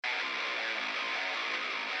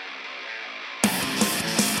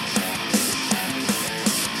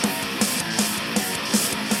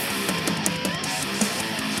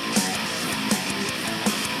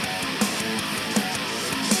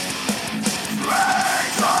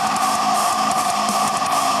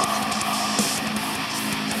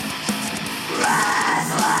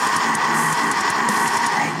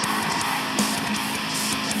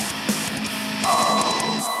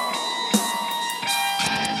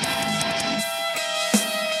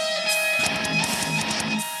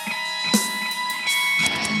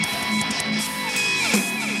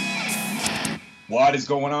What is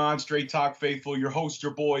going on, Straight Talk Faithful? Your host,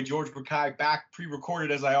 your boy, George Burkai, back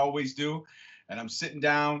pre-recorded as I always do. And I'm sitting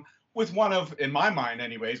down with one of, in my mind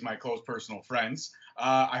anyways, my close personal friends.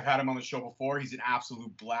 I've had him on the show before. He's an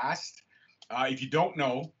absolute blast. If you don't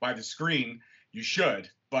know by the screen, you should.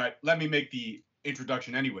 But let me make the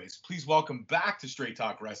introduction anyways. Please welcome back to Straight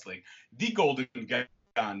Talk Wrestling, the Golden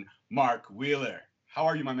Gun, Mark Wheeler. How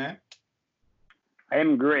are you, my man? I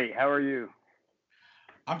am great. How are you?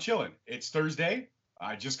 I'm chilling. It's Thursday.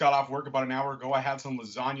 I just got off work about an hour ago. I had some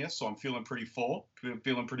lasagna, so I'm feeling pretty full,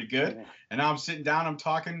 feeling pretty good. Yeah. And now I'm sitting down, I'm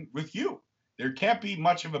talking with you. There can't be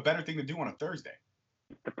much of a better thing to do on a Thursday.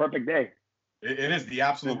 It's the perfect day. It is the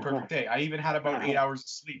absolute perfect day. I even had about 8 hours of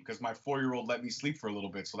sleep because my 4-year-old let me sleep for a little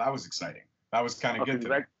bit, so that was exciting. That was kind of good to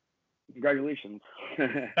me. Congratulations.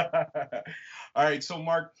 All right, so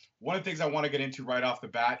Mark, one of the things I want to get into right off the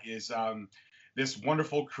bat is this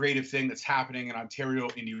wonderful creative thing that's happening in Ontario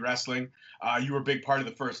indie wrestling. You were a big part of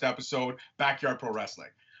the first episode, Backyard Pro Wrestling.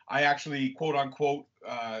 I actually, quote unquote,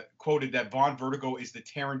 quoted that Vaughn Vertigo is the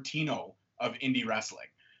Tarantino of indie wrestling.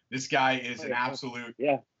 This guy is an absolute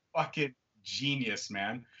fucking genius,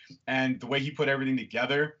 man. And the way he put everything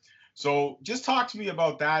together. So just talk to me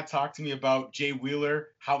about that. Talk to me about Jay Wheeler,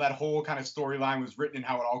 how that whole kind of storyline was written and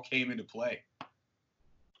how it all came into play.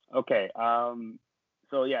 Okay.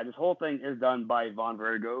 So yeah, this whole thing is done by Vaughn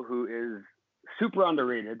Vertigo, who is super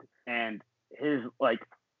underrated, and his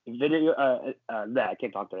video I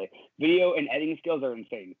can't talk today. Video and editing skills are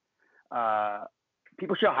insane.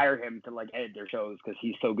 People should hire him to edit their shows because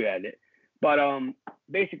he's so good at it. But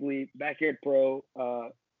basically, Backyard Pro,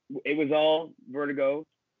 it was all Vertigo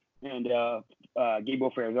and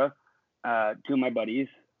Gabo Ferza, two of my buddies,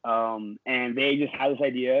 and they just had this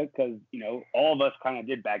idea because all of us kind of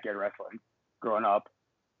did backyard wrestling growing up.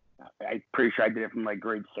 I'm pretty sure I did it from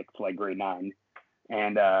grade 6 to grade 9.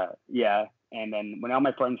 And and then when all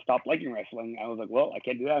my friends stopped liking wrestling, I was like, well, I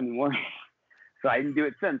can't do that anymore. So I didn't do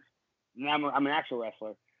it since. Now I'm an actual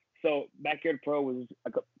wrestler. So Backyard Pro was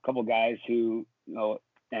a couple guys who,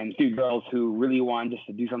 and 2 girls who really wanted just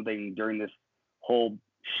to do something during this whole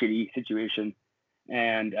shitty situation.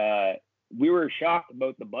 And we were shocked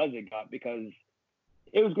about the buzz it got because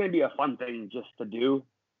it was going to be a fun thing just to do.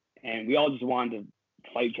 And we all just wanted to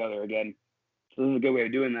fight each other again. So this is a good way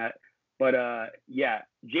of doing that. But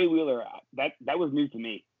Jay Wheeler, that was news to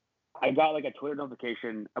me. I got a Twitter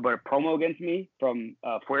notification about a promo against me from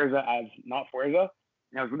Fuerza as not Fuerza.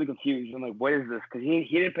 And I was really confused. I'm like, what is this? Because he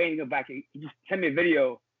didn't pay anything back. He just sent me a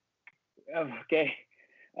video. Okay.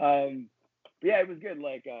 But yeah, it was good.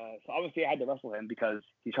 So obviously I had to wrestle him because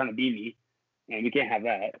he's trying to beat me. And we can't have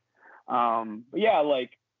that. But yeah,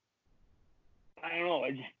 I don't know.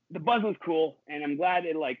 The buzz was cool, and I'm glad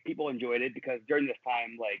it people enjoyed it because during this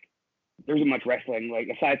time, there wasn't much wrestling.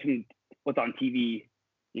 Aside from what's on TV,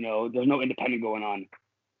 there's no independent going on.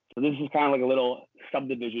 So this is kind of a little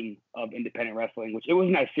subdivision of independent wrestling, which it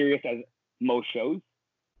wasn't as serious as most shows,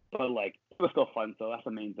 but it was still fun. So that's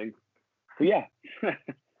the main thing. So yeah.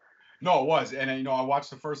 No, it was. And, I watched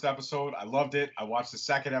the first episode. I loved it. I watched the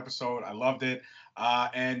second episode. I loved it.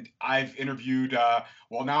 And I've interviewed, now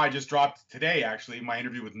I just dropped today, actually, my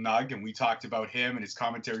interview with Nug, and we talked about him and his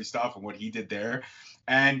commentary stuff and what he did there.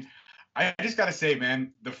 And I just got to say,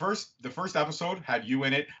 man, the first episode had you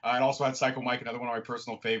in it. It also had Psycho Mike, another one of my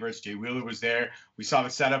personal favorites. Jay Wheeler was there. We saw the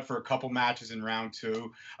setup for a couple matches in round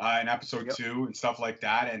 2, in episode 2 and stuff like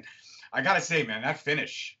that. And I got to say, man, that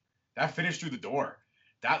finish through the door.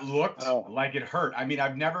 That looked like it hurt. I mean,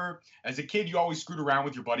 I've never, as a kid, you always screwed around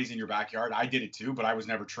with your buddies in your backyard. I did it too, but I was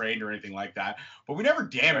never trained or anything like that. But we never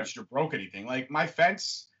damaged or broke anything. My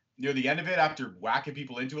fence near the end of it, after whacking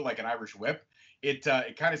people into it like an Irish whip, it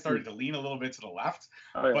kind of started to lean a little bit to the left.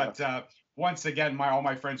 But once again, all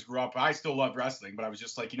my friends grew up. I still love wrestling, but I was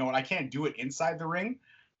just like, you know what? I can't do it inside the ring.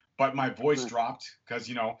 But my voice dropped because,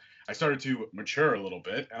 I started to mature a little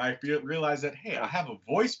bit. And I realized that, hey, I have a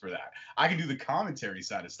voice for that. I can do the commentary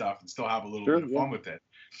side of stuff and still have a little bit of fun with it.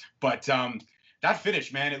 But that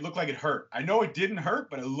finish, man, it looked like it hurt. I know it didn't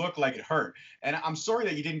hurt, but it looked like it hurt. And I'm sorry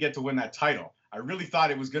that you didn't get to win that title. I really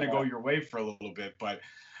thought it was going to go your way for a little bit. But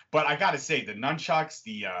I got to say, the nunchucks,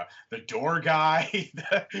 the door guy,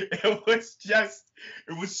 it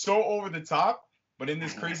was so over the top. But in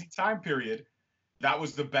this crazy time period, that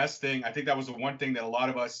was the best thing. I think that was the one thing that a lot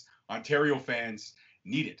of us Ontario fans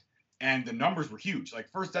needed. And the numbers were huge.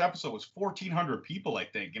 First episode was 1,400 people, I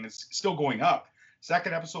think, and it's still going up.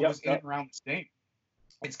 Second episode was in and around the same.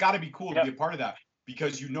 It's got to be cool to be a part of that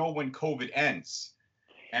because when COVID ends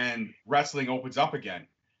and wrestling opens up again,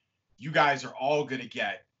 you guys are all going to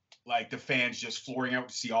get like the fans just flooring out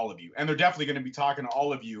to see all of you. And they're definitely going to be talking to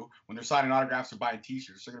all of you when they're signing autographs or buying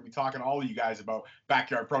t-shirts. They're going to be talking to all of you guys about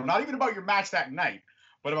Backyard Pro. Not even about your match that night,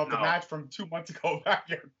 but about the match from 2 months ago,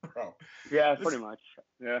 Backyard Pro. Yeah, pretty much.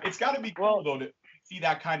 Yeah. It's got to be cool, though, to see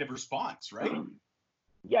that kind of response, right?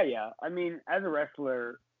 Yeah. I mean, as a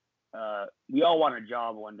wrestler, we all want a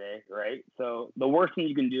job one day, right? So the worst thing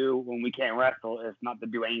you can do when we can't wrestle is not to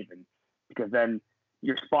do anything, because then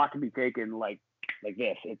your spot can be taken like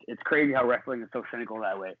this. It's crazy how wrestling is so cynical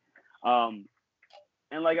that way.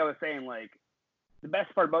 And like I was saying, like, the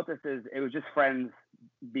best part about this is it was just friends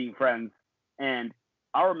being friends, and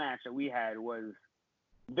our match that we had was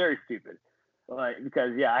very stupid. Like,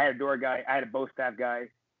 because I had a door guy, I had a bow staff guy,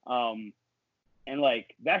 and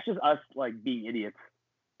like that's just us like being idiots.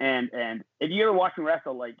 And if you ever watch me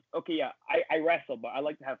wrestle, like, okay, yeah, I wrestle, but I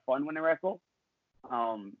like to have fun when I wrestle.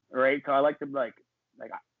 Right? So I like to like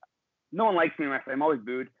no one likes me in wrestling. I'm always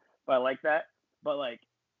booed, but I like that. But like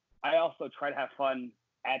I also try to have fun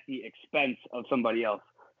at the expense of somebody else.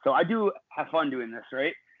 So I do have fun doing this,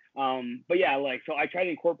 right? But yeah, like, so I try to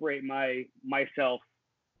incorporate myself,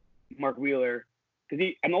 Mark Wheeler,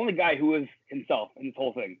 because I'm the only guy who is himself in this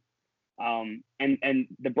whole thing. And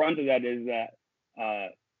the brunt of that is that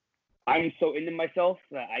I'm so into myself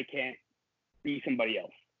that I can't be somebody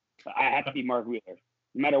else. I have to be Mark Wheeler.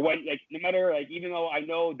 No matter what, like, no matter, like, even though I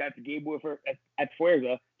know that's Gabe Woodford at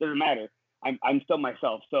Fuerza, doesn't matter. I'm still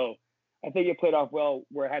myself. So I think it played off well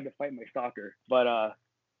where I had to fight my stalker. But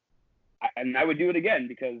I would do it again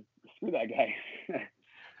because screw that guy.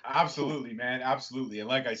 Absolutely, man. Absolutely. And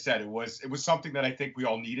like I said, it was something that I think we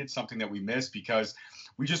all needed, something that we missed, because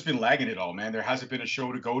we've just been lagging it all, man. There hasn't been a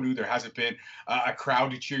show to go to. There hasn't been a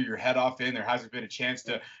crowd to cheer your head off in. There hasn't been a chance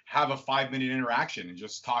to have a 5-minute interaction and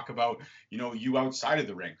just talk about, you outside of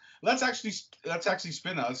the ring. Let's actually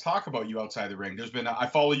spin that. Let's talk about you outside the ring. There's been I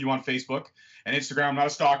follow you on Facebook and Instagram. I'm not a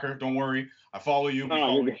stalker. Don't worry. I follow you. We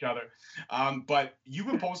follow each other. But you've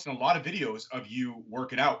been posting a lot of videos of you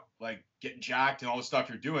working out, like getting jacked and all the stuff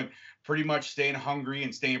you're doing, pretty much staying hungry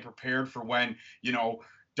and staying prepared for when,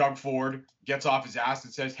 Doug Ford gets off his ass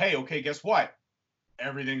and says, hey, okay, guess what?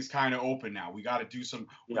 Everything's kind of open now. We got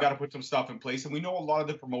to put some stuff in place. And we know a lot of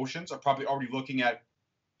the promotions are probably already looking at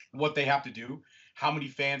what they have to do. How many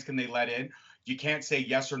fans can they let in? You can't say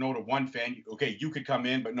yes or no to one fan. Okay, you could come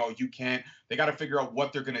in, but no, you can't. They got to figure out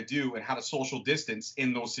what they're going to do and how to social distance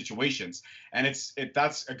in those situations. And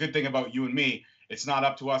that's a good thing about you and me. It's not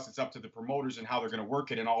up to us. It's up to the promoters and how they're going to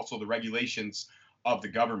work it, and also the regulations of the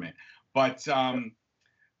government. But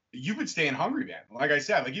you've been staying hungry, man. Like I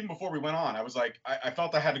said, like even before we went on, I was like, I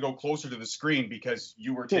felt I had to go closer to the screen because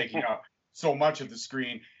you were taking up so much of the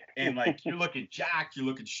screen. And like you're looking jacked, you're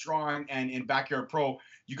looking strong, and in Backyard Pro,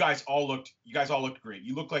 you guys all looked great.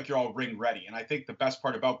 You look like you're all ring ready. And I think the best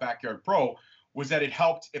part about Backyard Pro was that it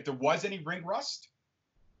helped, if there was any ring rust,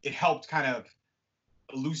 it helped kind of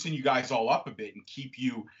loosen you guys all up a bit and keep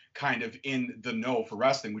you kind of in the know for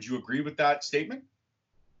wrestling. Would you agree with that statement?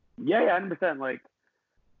 Yeah, 100%. Like,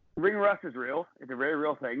 ring rust is real. It's a very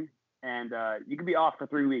real thing. And you can be off for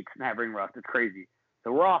 3 weeks and have ring rust. It's crazy.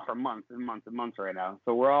 So we're off for months and months and months right now.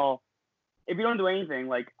 So we're all, if you don't do anything,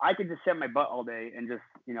 like I could just sit my butt all day and just,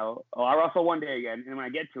 I'll wrestle one day again. And when I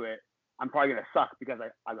get to it, I'm probably going to suck because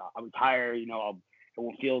I'm tired, I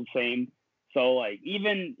won't feel the same. So like,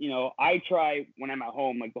 even, I try when I'm at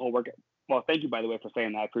home, like the whole workout. Well, thank you, by the way, for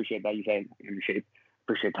saying that. I appreciate that. You saying I'm in shape.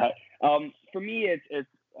 Appreciate that. For me, it's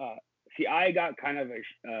I got kind of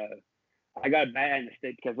I got bad in the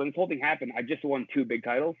stick because when this whole thing happened, I just won 2 big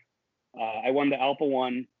titles. I won the Alpha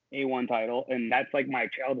 1 A1 title, and that's like my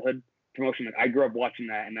childhood promotion. Like I grew up watching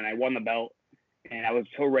that, and then I won the belt, and I was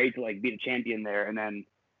so ready to like be the champion there, and then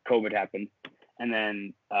COVID happened. And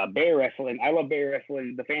then Bay Wrestling, I love Bay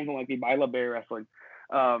Wrestling. The fans don't like me, but I love Bay Wrestling.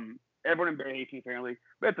 Everyone in Bay hates me apparently,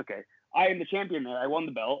 but it's okay. I am the champion there. I won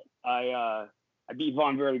the belt. I beat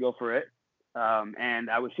Von Vera to go for it, and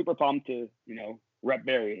I was super pumped to rep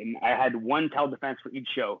Barry, and I had 1 title defense for each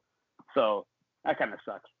show, so that kind of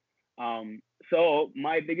sucks. So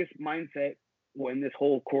my biggest mindset when this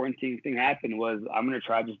whole quarantine thing happened was I'm going to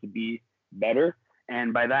try just to be better.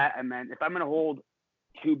 And by that, I meant if I'm going to hold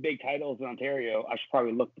 2 big titles in Ontario, I should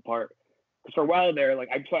probably look the part. Because for a while there, like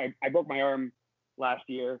I broke my arm last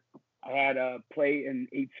year. I had a plate and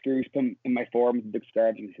 8 screws in my forearm, a big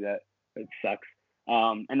scar. You can see that. It sucks.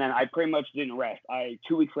 And then I pretty much didn't rest.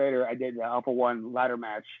 2 weeks later, I did the Alpha 1 ladder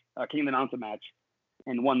match, King of the Mountain match,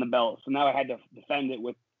 and won the belt. So now I had to defend it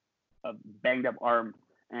with a banged up arm.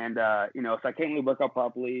 And, so I can't really work out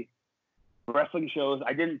properly. Wrestling shows,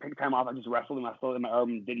 I didn't take time off. I just wrestled and my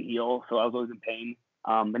arm didn't heal. So I was always in pain.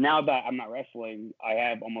 But now that I'm not wrestling, I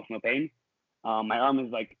have almost no pain. My arm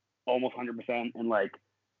is like almost 100%, and like,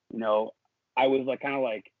 you know, I was like kind of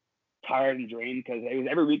like tired and drained because it was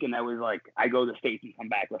every weekend. I was like, I go to the States and come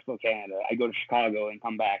back, wrestle Canada. I go to Chicago and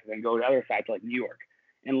come back, then go to the other side to like New York.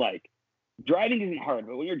 And like, driving isn't hard,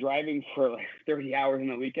 but when you're driving for like 30 hours in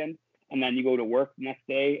a weekend, and then you go to work the next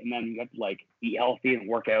day, and then you have to like eat healthy and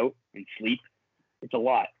work out and sleep, it's a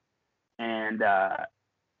lot. And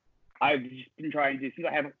I've just been trying to, since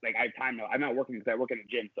I have time now. I'm not working because I work in a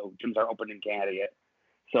gym, so gyms aren't open in Canada yet.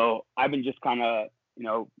 So I've been just kind of,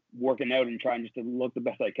 working out and trying just to look the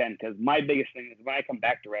best I can. Because my biggest thing is when I come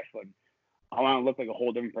back to wrestling, I want to look like a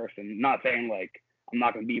whole different person. Not saying like I'm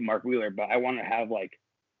not going to beat Mark Wheeler, but I want to have like,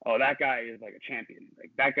 oh, that guy is like a champion.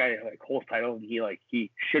 Like that guy like holds titles, and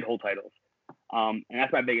he should hold titles. And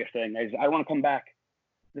that's my biggest thing. I want to come back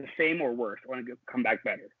the same or worse. I want to come back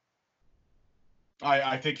better.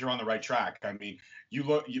 I think you're on the right track. I mean,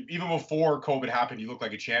 even before COVID happened, you looked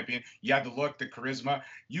like a champion. You had the look, the charisma.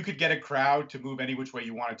 You could get a crowd to move any which way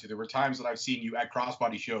you wanted to. There were times that I've seen you at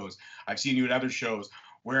crossbody shows. I've seen you at other shows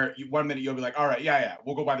where 1 minute you'll be like, all right, yeah,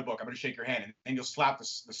 we'll go by the book. I'm going to shake your hand. And you'll slap the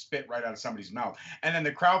spit right out of somebody's mouth. And then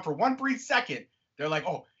the crowd, for one brief second, they're like,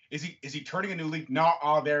 oh, is he turning a new leaf? No,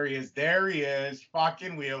 oh, there he is,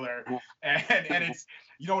 fucking Wheeler. And it's,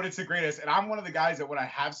 it's the greatest. And I'm one of the guys that when I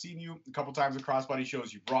have seen you a couple times at crossbody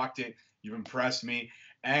shows, you've rocked it, you've impressed me,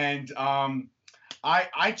 and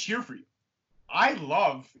I cheer for you. I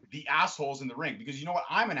love the assholes in the ring because you know what?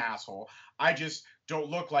 I'm an asshole. I just don't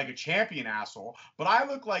look like a champion asshole, but I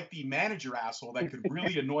look like the manager asshole that could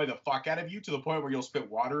really annoy the fuck out of you to the point where you'll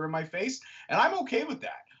spit water in my face. And I'm okay with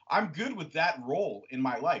that. I'm good with that role in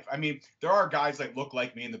my life. I mean, there are guys that look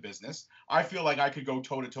like me in the business. I feel like I could go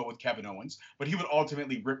toe to toe with Kevin Owens, but he would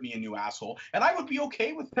ultimately rip me a new asshole. And I would be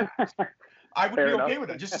okay with that. I would be okay with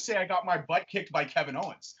that. Just to say I got my butt kicked by Kevin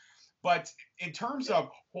Owens. But in terms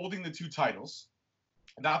of holding the two titles,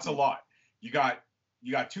 that's a lot. You got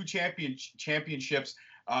two championships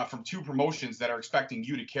from two promotions that are expecting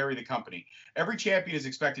you to carry the company. Every champion is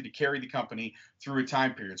expected to carry the company through a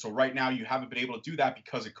time period. So right now you haven't been able to do that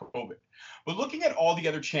because of COVID. But looking at all the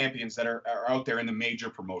other champions that are out there in the major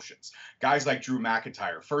promotions, guys like Drew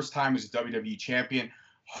McIntyre, first time as a WWE champion,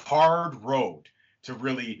 hard road to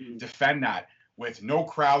really defend that with no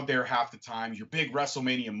crowd there half the time, your big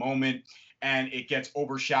WrestleMania moment, and it gets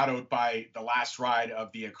overshadowed by the last ride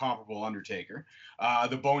of the incomparable Undertaker.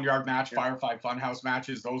 The Boneyard match, Firefly Funhouse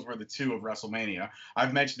matches, those were the two of WrestleMania.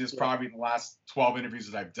 I've mentioned this probably in the last 12 interviews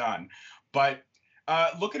that I've done. But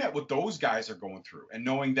looking at what those guys are going through and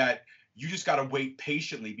knowing that you just got to wait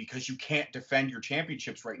patiently because you can't defend your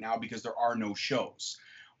championships right now because there are no shows.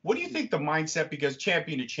 What do you think the mindset, because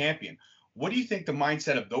champion to champion, what do you think the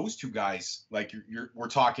mindset of those two guys, like we're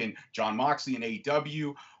talking Jon Moxley in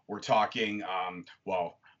AEW, we're talking,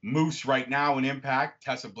 Moose right now in Impact,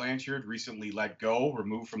 Tessa Blanchard recently let go,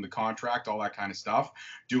 removed from the contract, all that kind of stuff,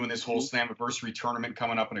 doing this whole Slammiversary tournament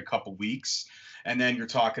coming up in a couple weeks. And then you're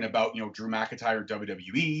talking about, Drew McIntyre,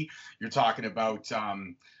 WWE. You're talking about,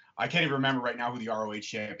 I can't even remember right now who the ROH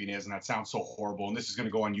champion is, and that sounds so horrible. And this is going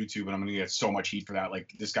to go on YouTube, and I'm going to get so much heat for that.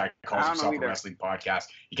 Like, this guy calls himself a wrestling podcast.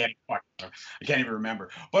 I can't even remember.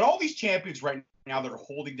 But all these champions right now that are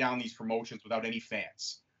holding down these promotions without any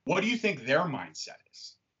fans, what do you think their mindset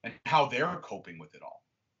is and how they're coping with it all?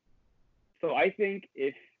 So I think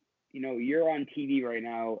if, you're on TV right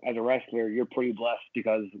now as a wrestler, you're pretty blessed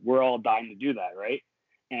because we're all dying to do that, right?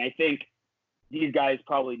 And I think these guys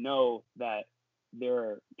probably know that there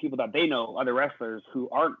are people that they know, other wrestlers who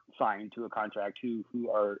aren't signed to a contract, who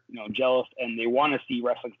are, jealous, and they want to see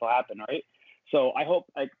wrestling still happen, right? So I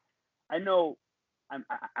hope,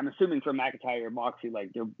 I'm assuming for McIntyre or Moxley,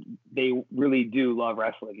 like they really do love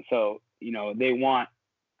wrestling. So, they want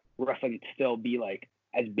wrestling to still be like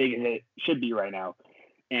as big as it should be right now.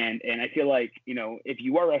 And I feel like, if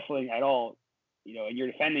you are wrestling at all, and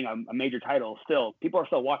you're defending a major title, still people are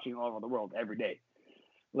still watching all over the world every day.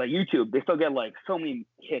 Like YouTube, they still get like so many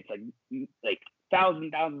hits, like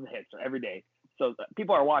thousands of hits every day. So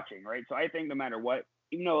people are watching, right? So I think no matter what,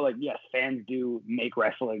 even though yes, fans do make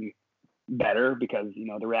wrestling better because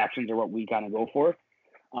the reactions are what we kind of go for.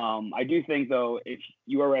 I do think though, if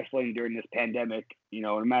you are wrestling during this pandemic,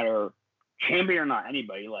 no matter champion or not,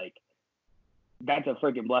 anybody, like that's a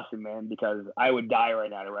freaking blessing, man, because I would die right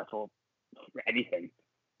now to wrestle for anything.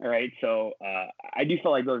 All right. So I do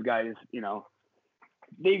feel like those guys,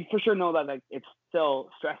 they for sure know that like it's still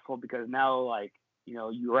stressful because now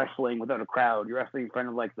you're wrestling without a crowd, you're wrestling in front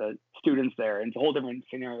of like the students there, and it's a whole different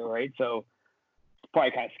scenario, right? So it's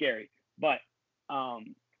probably kind of scary, but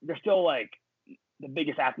they're still like the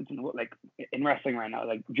biggest athletes in the world, like in wrestling right now.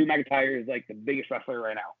 Like Drew McIntyre is like the biggest wrestler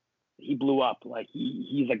right now. He blew up. Like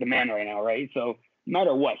he's like the man right now, right? So no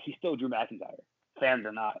matter what, he's still Drew McIntyre, fans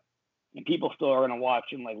or not, and people still are gonna watch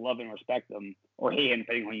and like love and respect him or hate him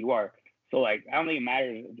depending on who you are. So like I don't think it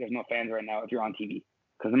matters if there's no fans right now if you're on TV,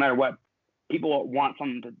 because no matter what, people want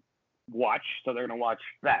something to watch, so they're gonna watch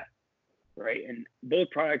that, right? And those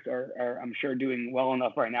products are I'm sure doing well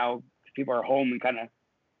enough right now. People are home and kind of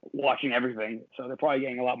watching everything, so they're probably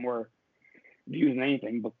getting a lot more views than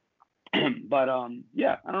anything. But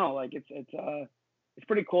yeah, I don't know. Like it's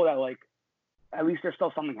pretty cool that like at least there's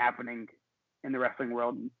still something happening in the wrestling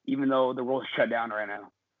world, even though the world's shut down right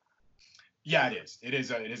now. Yeah, it is. It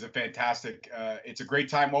is a fantastic. It's a great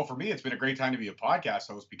time. Well, for me, it's been a great time to be a podcast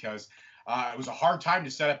host because it was a hard time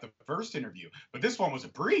to set up the first interview, but this one was a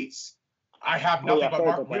breeze. I have nothing but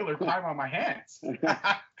Mark Wheeler time on my hands.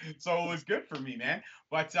 So it was good for me, man.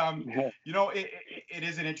 But, you know, it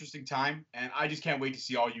is an interesting time, and I just can't wait to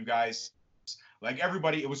see all you guys. Like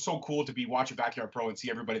everybody, it was so cool to be watching Backyard Pro and see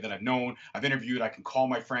everybody that I've known, I've interviewed. I can call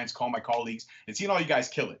my friends, call my colleagues, and seeing all you guys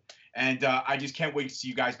kill it. And I just can't wait to see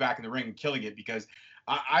you guys back in the ring and killing it because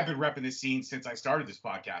I've been repping this scene since I started this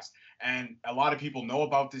podcast. And a lot of people know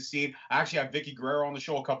about this scene. I actually had Vicky Guerrero on the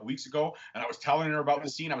show a couple weeks ago, and I was telling her about the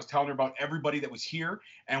scene. I was telling her about everybody that was here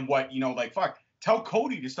and what, you know, like, fuck, tell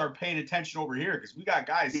Cody to start paying attention over here because we got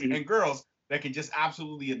guys and girls that can just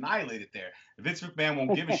absolutely annihilate it there. Vince McMahon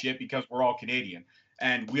won't give a shit because we're all Canadian.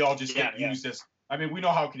 And we all just get used as, I mean, we know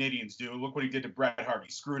how Canadians do. Look what he did to Bret Hart.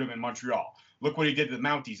 He screwed him in Montreal. Look what he did to the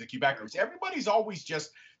Mounties, the Quebecers. Everybody's always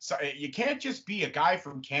just, you can't just be a guy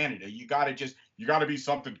from Canada. You got to be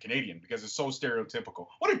something Canadian because it's so stereotypical.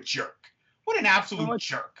 What a jerk. What an absolute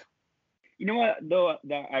jerk. You know what, though,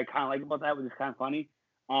 that I kind of like about that, which is kind of funny?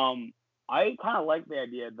 I kind of like the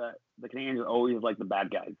idea that the Canadians are always like the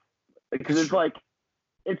bad guys. Because it's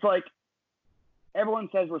like everyone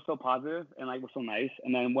says we're so positive and like we're so nice.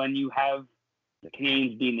 And then when you have the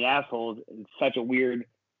Canadians being the assholes, it's such a weird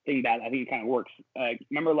thing that I think it kind of works.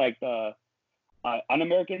 Remember like the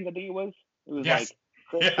Un-Americans, I think it was? It was like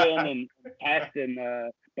Christian and Test and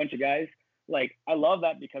a bunch of guys. Like, I love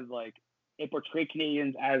that because like it portrays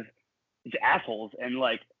Canadians as assholes. And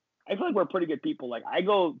like, I feel like we're pretty good people. Like, I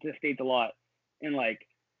go to the States a lot and like,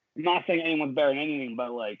 I'm not saying anyone's better than anything,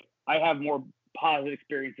 but like, I have more positive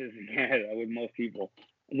experiences in Canada with most people.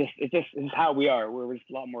 It's just how we are. We're just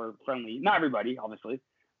a lot more friendly. Not everybody, obviously,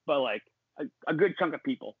 but like a good chunk of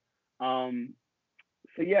people. So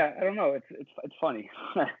yeah, I don't know. It's funny.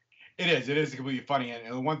 It is completely funny.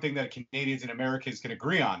 And the one thing that Canadians and Americans can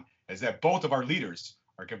agree on is that both of our leaders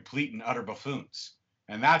are complete and utter buffoons,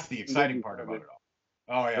 and that's the exciting part about it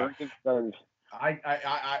all. Oh yeah.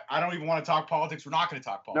 I don't even want to talk politics. We're not going to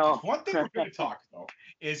talk politics. No. One thing we're going to talk, though,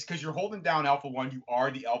 is because you're holding down Alpha One. You are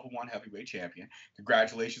the Alpha One heavyweight champion.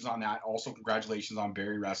 Congratulations on that. Also, congratulations on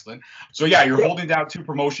Barry Wrestling. So, yeah, you're holding down two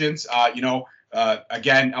promotions.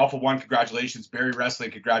 Again, Alpha One, congratulations. Barry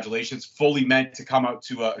Wrestling, congratulations. Fully meant to come out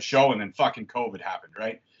to a show, and then fucking COVID happened,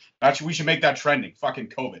 right? Actually, we should make that trending. Fucking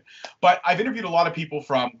COVID. But I've interviewed a lot of people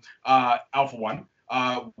from Alpha One.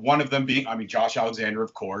 One of them being, Josh Alexander,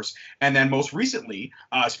 of course, and then most recently,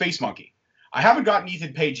 Space Monkey. I haven't gotten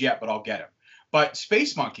Ethan Page yet, but I'll get him. But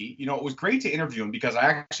Space Monkey, you know, it was great to interview him because I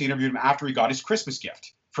actually interviewed him after he got his Christmas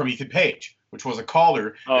gift from Ethan Page, which was a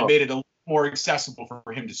collar that made it a little more accessible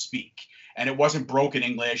for him to speak. And it wasn't broken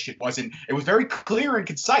English. It was very clear and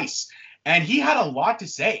concise. And he had a lot to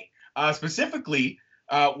say, specifically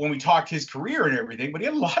when we talked his career and everything, but he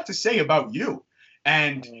had a lot to say about you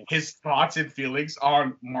and his thoughts and feelings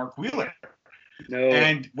on Mark Wheeler. No.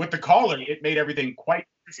 And with the collar, it made everything quite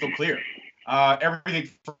crystal clear. Everything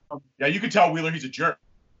from, you can tell Wheeler he's a jerk.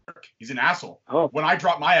 He's an asshole. Oh. When I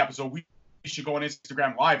drop my episode, we should go on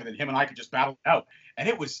Instagram Live, and then him and I could just battle it out. And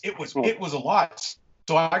it was a lot.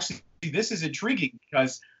 So actually, this is intriguing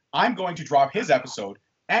because I'm going to drop his episode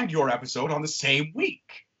and your episode on the same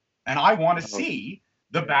week. And I want to see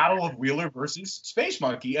the battle of Wheeler versus Space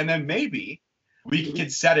Monkey, and then maybe we can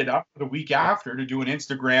set it up for the week after to do an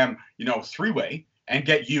Instagram, three-way and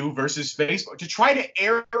get you versus Space Monkey to try to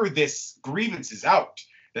air this grievances out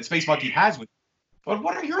that Space Monkey has with you. But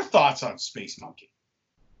what are your thoughts on Space Monkey?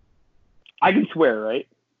 I can swear, right?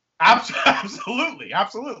 Absolutely.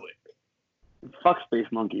 Fuck Space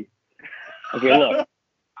Monkey. Okay, look.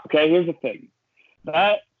 Okay, here's the thing.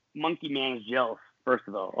 That monkey man is jealous, first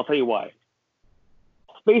of all. I'll tell you why.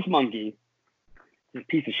 Space Monkey is a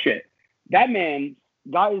piece of shit. That man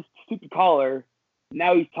got his stupid collar.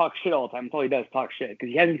 Now he's talk shit all the time. That's all he does, talk shit. Because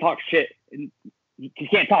he hasn't talked shit. He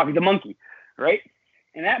can't talk. He's a monkey, right?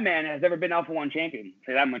 And that man has never been Alpha One champion. I'll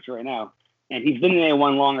say that much right now. and he's been in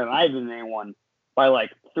A1 longer than I've been in A1 by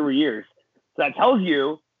like 3 years. So that tells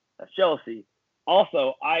you that's jealousy.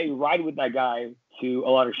 Also, I ride with that guy to a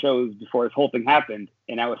lot of shows before this whole thing happened,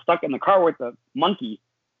 and I was stuck in the car with a monkey,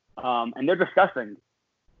 and they're disgusting.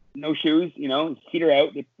 No shoes, his feet are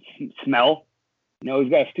out, they smell. He's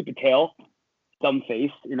got a stupid tail, dumb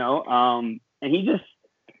face, and he just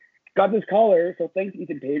got this collar. So thanks,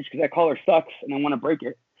 Ethan Page, because that collar sucks, and I want to break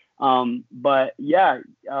it. But yeah,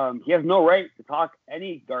 he has no right to talk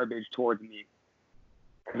any garbage towards me,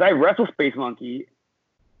 because I wrestled Space Monkey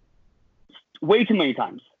way too many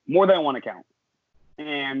times, more than I want to count.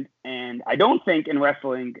 And I don't think in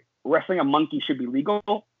wrestling a monkey should be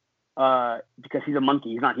legal, because he's a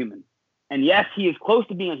monkey, he's not human. And yes, he is close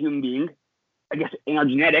to being a human being, I guess, in our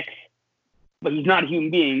genetics, but he's not a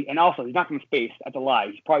human being. And also, he's not from space. That's a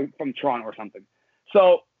lie. He's probably from Toronto or something.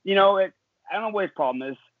 So, I don't know what his problem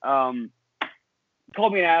is. He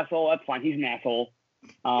called me an asshole. That's fine. He's an asshole.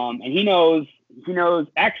 And he knows,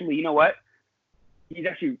 actually, you know what? He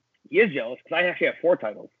is jealous, because I actually have 4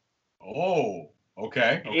 titles. Oh,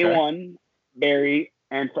 okay. A1, Barry,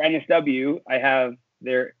 and for NSW, I have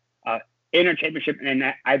their inner championship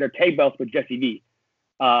and either tag belts with Jesse V.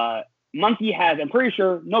 Monkey has, I'm pretty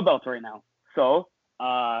sure, no belts right now. So,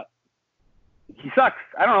 he sucks.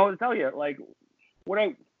 I don't know what to tell you. Like, what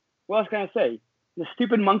else can I say? He's a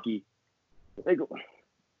stupid monkey. Like,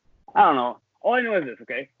 I don't know. All I know is this,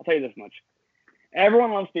 okay? I'll tell you this much.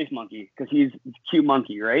 Everyone loves Space Monkey because he's a cute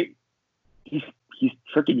monkey, right? He's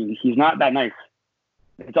tricking you. He's not that nice.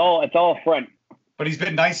 It's all a front. But he's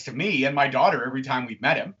been nice to me and my daughter every time we've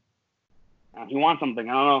met him. He wants something.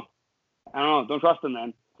 I don't know. Don't trust him,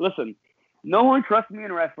 man. Listen, no one trusts me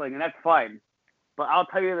in wrestling, and that's fine. But I'll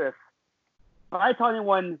tell you this. If I tell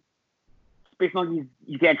anyone Space Monkey,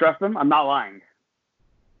 you can't trust him, I'm not lying.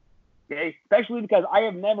 Okay? Especially because I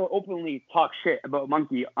have never openly talked shit about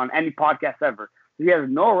Monkey on any podcast ever. He has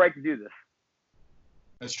no right to do this.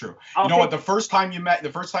 That's true. You know what? The first time you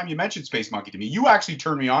mentioned Space Monkey to me, you actually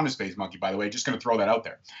turned me on to Space Monkey, by the way. Just going to throw that out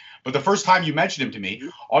there. But the first time you mentioned him to me,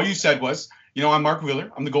 all you said was, I'm Mark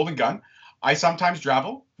Wheeler. I'm the Golden Gun. I sometimes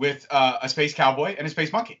travel with a Space Cowboy and a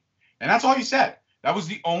Space Monkey. And that's all you said. That was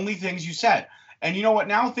the only things you said. And you know what?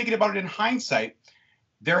 Now thinking about it in hindsight,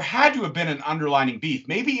 there had to have been an underlining beef.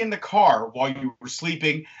 Maybe in the car while you were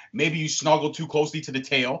sleeping. Maybe you snuggled too closely to the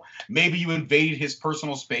tail. Maybe you invaded his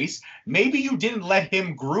personal space. Maybe you didn't let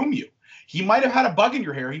him groom you. He might have had a bug in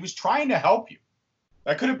your hair. He was trying to help you.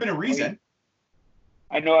 That could have been a reason.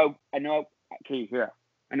 I know. Okay, here.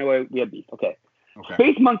 I know we have beef. Okay.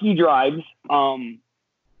 Space Monkey drives.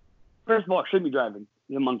 First of all, shouldn't be driving.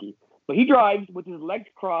 He's a monkey. But he drives with his legs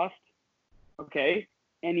crossed. Okay.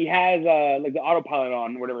 And he has like the autopilot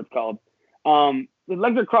on, whatever it's called. His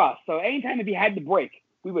legs are crossed. So anytime if he had to brake,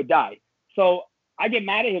 we would die. So I get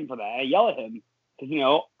mad at him for that. I yell at him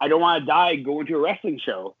because, I don't want to die going to a wrestling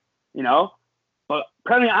show, But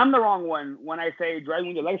apparently I'm the wrong one when I say driving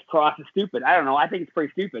with your legs crossed is stupid. I don't know. I think it's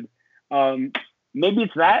pretty stupid. Maybe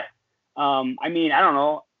it's that. I don't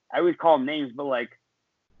know. I always call him names, but like,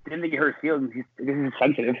 didn't think he hurt his feelings. He's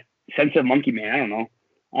sensitive monkey man. I don't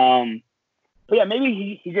know. But yeah,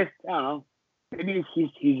 maybe he just, I don't know. Maybe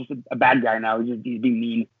he's just a bad guy now. He's being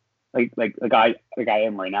mean, like I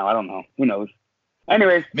am right now. I don't know. Who knows?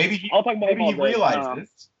 Anyways, I'll talk about him all day.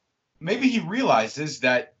 Maybe he realizes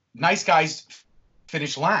that nice guys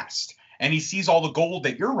finish last, and he sees all the gold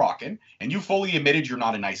that you're rocking, and you fully admitted you're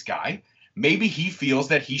not a nice guy. Maybe he feels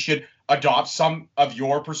that he should adopt some of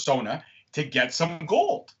your persona to get some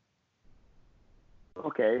gold.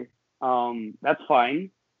 Okay, that's fine,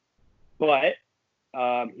 but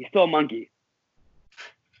he's still a monkey.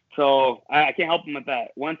 So I can't help him with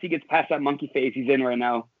that. Once he gets past that monkey phase he's in right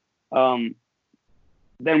now,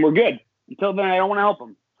 then we're good. Until then, I don't want to help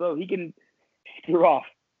him. So he can screw off.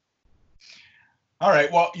 All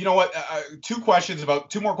right. Well, you know what? Two more questions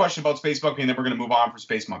about Space Monkey, and then we're going to move on for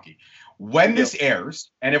Space Monkey. When this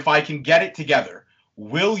airs, and if I can get it together,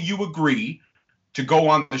 will you agree to go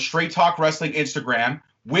on the Straight Talk Wrestling Instagram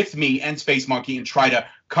with me and Space Monkey and try to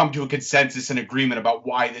come to a consensus and agreement about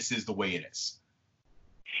why this is the way it is?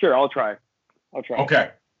 Sure, I'll try.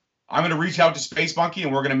 Okay. I'm going to reach out to Space Monkey,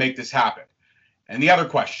 and we're going to make this happen. And the other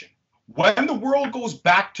question, when the world goes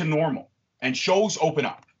back to normal and shows open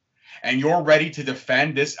up, and you're ready to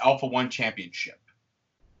defend this Alpha One championship,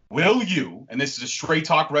 will you, and this is a Straight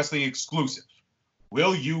Talk Wrestling exclusive,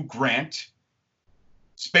 will you grant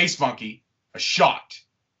Space Monkey a shot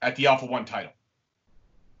at the Alpha One title?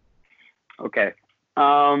 Okay.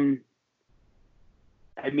 To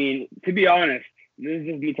be honest, this is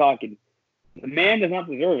just me talking. The man does not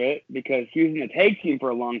deserve it because he was in the tag team for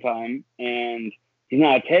a long time, and he's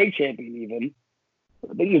not a tag champion even.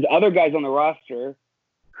 I think there's other guys on the roster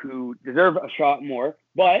who deserve a shot more.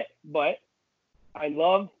 But I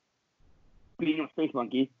love being a Space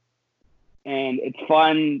Monkey, and it's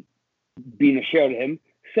fun being a show to him.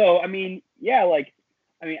 So, I mean, yeah, like,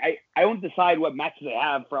 I won't decide what matches I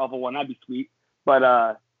have for Alpha One. That'd be sweet. But,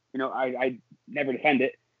 I never defend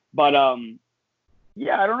it. But,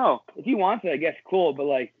 yeah, I don't know. If he wants it, I guess cool. But,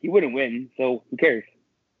 like, he wouldn't win, so who cares?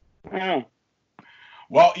 I don't know.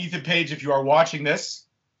 Well, Ethan Page, if you are watching this,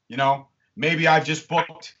 maybe I've just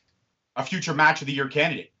booked a future match of the year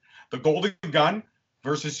candidate. The Golden Gun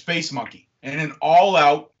versus Space Monkey in an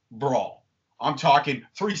all-out brawl. I'm talking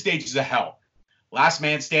 3 stages of hell. Last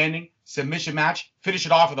man standing, submission match, finish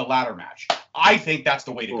it off with a ladder match. I think that's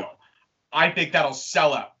the way to go. I think that'll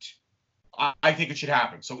sell out. I think it should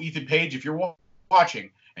happen. So, Ethan Page, if you're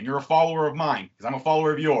watching and you're a follower of mine, because I'm a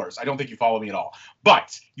follower of yours, I don't think you follow me at all,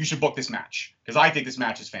 but you should book this match because I think this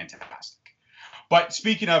match is fantastic. But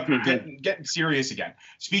speaking of getting serious again,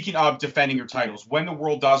 speaking of defending your titles, when the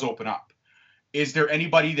world does open up, is there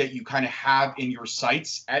anybody that you kind of have in your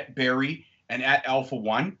sights at Barry and at Alpha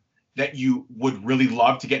One that you would really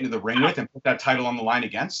love to get into the ring with and put that title on the line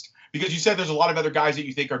against? Because you said there's a lot of other guys that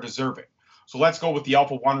you think are deserving. So let's go with the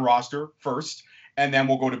Alpha One roster first, and then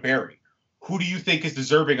we'll go to Barry. Who do you think is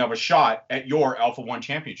deserving of a shot at your Alpha One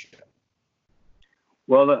championship?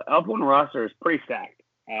 Well, the Alpha One roster is pretty stacked.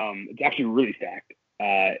 It's actually really stacked.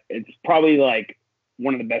 It's probably like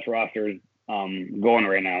one of the best rosters going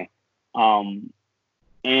right now.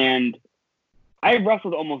 And I've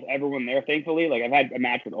wrestled almost everyone there, thankfully. Like, I've had a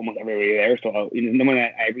match with almost everybody there, so no one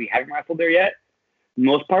that I really haven't wrestled there yet, for the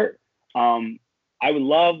most part. I would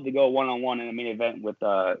love to go one-on-one in a main event with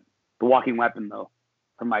the Walking Weapon, though,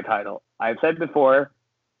 for my title. I've said before,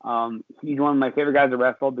 he's one of my favorite guys to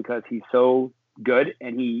wrestle because he's so good,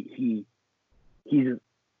 and he's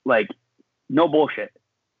like no bullshit.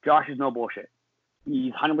 Josh is no bullshit.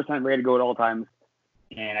 He's 100% ready to go at all times,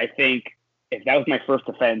 and I think if that was my first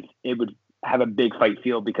defense, it would have a big fight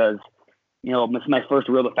feel because, this is my first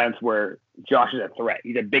real defense where Josh is a threat.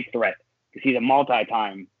 He's a big threat because he's a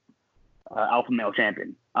multi-time alpha male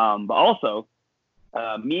champion. But also,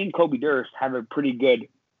 me and Kobe Durst have a pretty good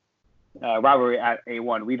rivalry at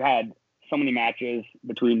A1. We've had so many matches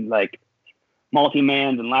between like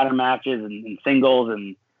multi-mans and ladder matches and singles.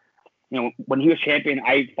 And, when he was champion,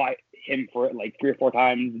 I fought him for it like 3 or 4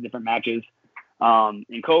 times in different matches.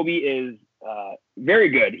 And Kobe is very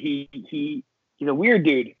good. He's a weird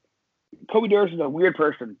dude. Kobe Durst is a weird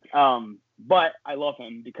person. But I love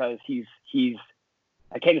him because he's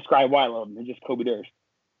I can't describe why I love him. He's just Kobe Durst.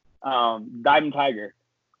 Diamond Tiger,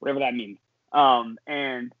 whatever that means.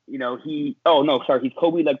 And he's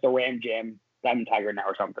Kobe like the Ram Jam Diamond Tiger now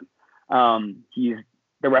or something. He's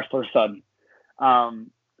the wrestler's son.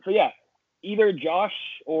 So yeah, either Josh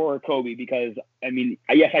or Kobe, because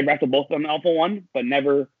yes, I wrestled both of them in Alpha One, but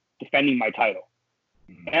never defending my title.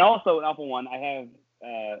 And also in Alpha One, I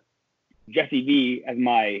have Jesse V as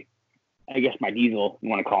my diesel, you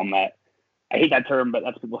want to call him that. I hate that term, but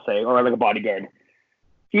that's what people say, or like a bodyguard.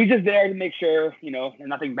 He's just there to make sure,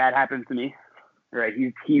 nothing bad happens to me. Right?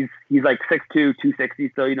 He's like 6'2",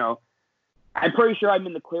 260, so I'm pretty sure I'm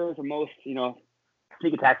in the clear for most,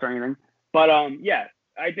 sneak attacks or anything. But yeah,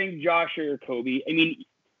 I think Josh or Kobe. Even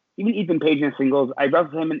Ethan Page in singles. I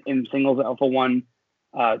wrestled him in singles at Alpha One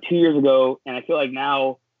 2 years ago, and I feel like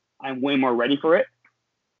now I'm way more ready for it.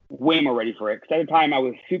 Because at the time I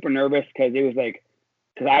was super nervous because it was like,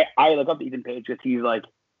 because I look up to Ethan Page because he's like,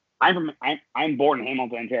 I'm born in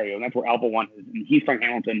Hamilton, Ontario, and that's where Alpha One is. And he's from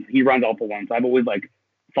Hamilton. He runs Alpha One, so I've always like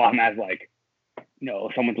saw him as like,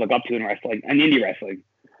 someone to look up to in wrestling and indie wrestling.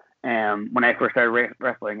 And when I first started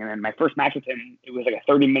wrestling, and then my first match with him, it was like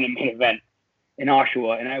a 30-minute main event in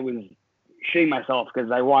Oshawa, and I was shitting myself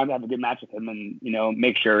because I wanted to have a good match with him and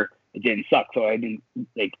make sure it didn't suck, so I didn't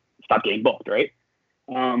like stop getting booked, right?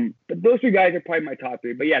 But those 3 guys are probably my top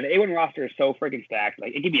 3. But yeah, the A1 roster is so freaking stacked.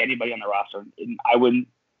 Like, it could be anybody on the roster, and I wouldn't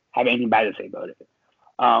have anything bad to say about it.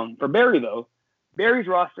 For Barry, though, Barry's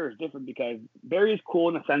roster is different because Barry is cool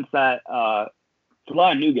in the sense that it's a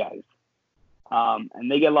lot of new guys.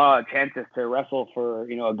 And they get a lot of chances to wrestle for,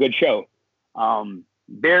 a good show.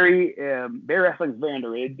 Barry wrestling is very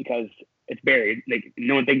underrated because it's Barry. Like,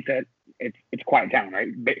 no one thinks that it's quiet town, right?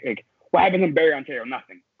 Like, what happens in Barry, Ontario?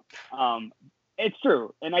 Nothing. It's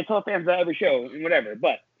true. And I tell fans that every show and whatever,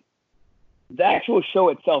 but the actual show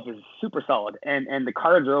itself is super solid. And the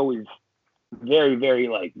cards are always very, very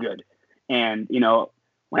like good. And,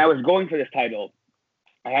 when I was going for this title,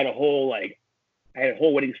 I had a whole like I had a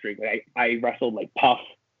whole winning streak. Like I wrestled like Puff,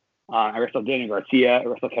 I wrestled Daniel Garcia, I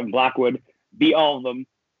wrestled Kevin Blackwood, beat all of them.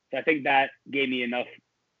 So I think that gave me enough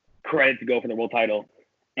credit to go for the world title.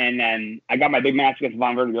 And then I got my big match against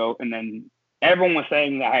Von Vertigo, and then everyone was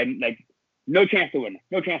saying that I had like no chance to win.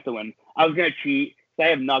 I was gonna cheat. So I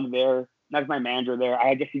have Nug there. Nug's my manager there. I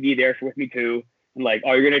had Jesse V there with me too. And like,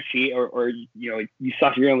 oh, you're gonna cheat, or you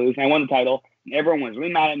suck, you're gonna lose. And I won the title, and everyone was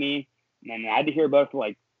really mad at me. And then I had to hear about it for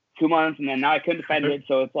like 2 months, and then now I couldn't defend it.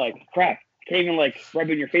 So it's like, crap, I can't even like rub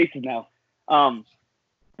in your faces now.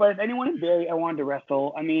 But if anyone in Barrie I wanted to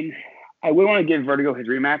wrestle, I mean, I would want to give Vertigo his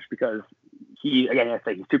rematch because I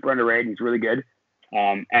think he's super underrated. He's really good.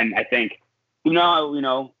 And I think,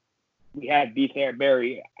 we had beef there at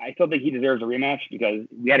Barrie. I still think he deserves a rematch because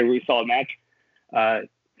we had a really solid match.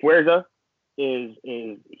 Fuerza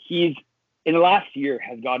he's in the last year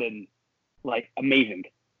has gotten like amazing.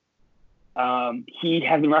 He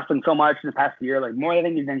has been wrestling so much in the past year, like more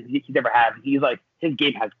than he's ever had. He's like, his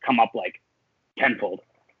game has come up like tenfold.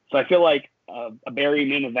 So I feel like a Barrie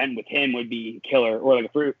main event with him would be killer,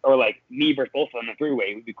 or like me versus both of them in a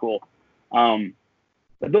three-way would be cool.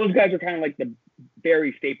 But those guys are kind of like the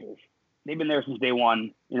Barrie staples. They've been there since day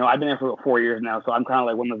one. I've been there for about 4 years now, so I'm kind of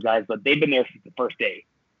like one of those guys, but they've been there since the first day.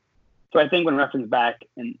 So I think when wrestling's back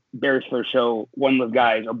and Barrie's first show, one of those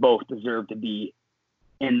guys or both deserve to be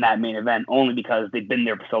in that main event only because they've been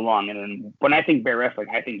there for so long. And then when I think Barrie wrestling,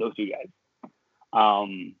 I think those two guys.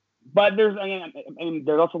 But there's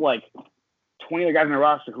also like 20 other guys in the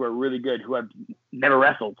roster who are really good who have never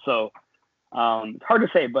wrestled. So it's hard to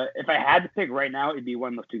say, but if I had to pick right now, it'd be one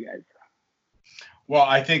of those two guys. Well,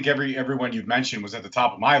 I think everyone you've mentioned was at the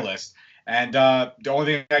top of my list. And the only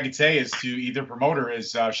thing I could say is to either promoter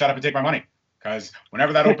is shut up and take my money. Because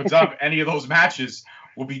whenever that opens up, any of those matches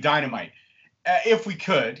will be dynamite. If we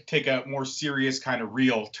could take a more serious kind of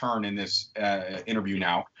real turn in this interview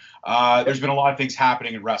now, there's been a lot of things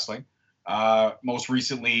happening in wrestling. Most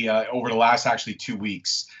recently, over the last actually 2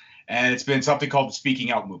 weeks. And it's been something called the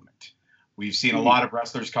Speaking Out movement. We've seen a lot of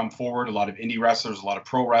wrestlers come forward, a lot of indie wrestlers, a lot of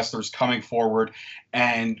pro wrestlers coming forward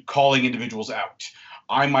and calling individuals out.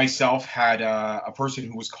 I myself had a person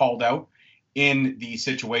who was called out in the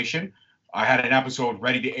situation. I had an episode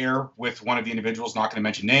ready to air with one of the individuals, not going to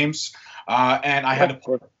mention names. And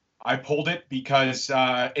I pulled it because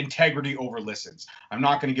integrity over listens. I'm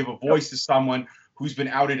not going to give a voice to someone who's been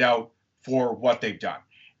outed out for what they've done.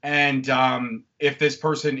 And if this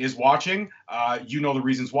person is watching, you know the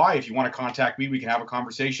reasons why. If you want to contact me, we can have a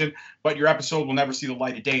conversation. But your episode will never see the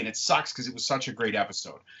light of day, and it sucks because it was such a great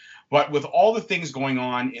episode. But with all the things going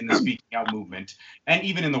on in the Speaking Out movement, and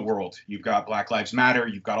even in the world, you've got Black Lives Matter,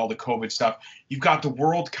 you've got all the COVID stuff, you've got the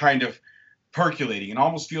world kind of percolating. It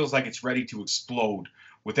almost feels like it's ready to explode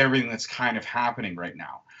with everything that's kind of happening right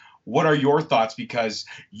now. What are your thoughts? Because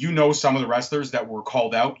you know some of the wrestlers that were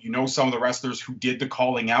called out. You know some of the wrestlers who did the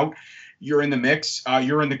calling out. You're in the mix.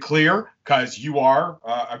 You're in the clear because you are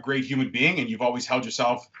a great human being and you've always held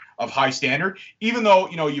yourself of high standard. Even though,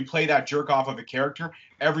 you play that jerk off of a character,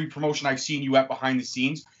 every promotion I've seen you at behind the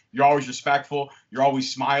scenes, you're always respectful. You're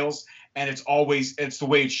always smiles. And it's the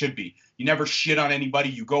way it should be. You never shit on anybody.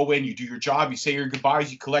 You go in, you do your job, you say your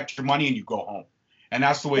goodbyes, you collect your money, and you go home. And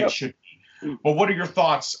that's the way it should be. But what are your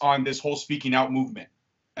thoughts on this whole Speaking Out movement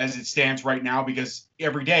as it stands right now? Because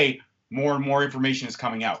every day, more and more information is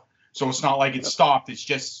coming out. So it's not like it's stopped. It's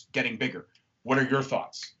just getting bigger. What are your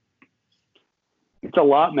thoughts? It's a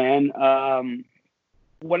lot, man.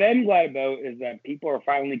 What I'm glad about is that people are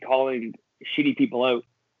finally calling shitty people out.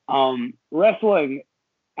 Wrestling,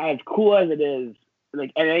 as cool as it is,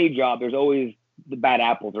 like at any job, there's always the bad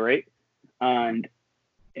apples, right? And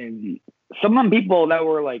some of the people that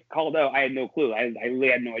were like called out, I had no clue. I really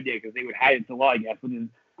had no idea because they would hide it so well, I guess, which is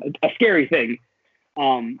a scary thing.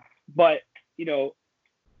 But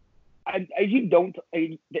I usually don't.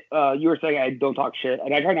 You were saying I don't talk shit,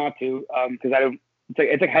 and I try not to because I don't.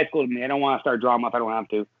 It's like high school to me. I don't want to start drama if I don't have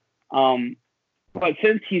to. But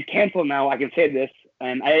since he's canceled now, I can say this,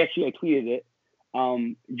 and I tweeted it.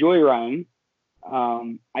 Joey Ryan,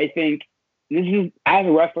 I think this is as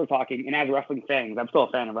a wrestler talking and as a wrestling fan, I'm still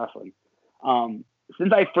a fan of wrestling.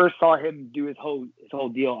 Since I first saw him do his whole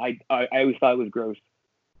deal, I always thought it was gross.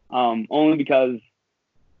 Only because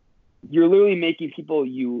you're literally making people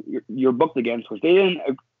you're booked against, which they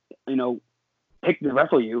didn't, pick to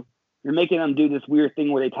wrestle you. You're making them do this weird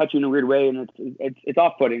thing where they touch you in a weird way, and it's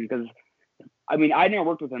off-putting. Because I never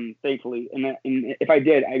worked with him, thankfully, and if I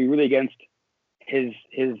did, I'd be really against his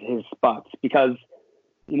spots because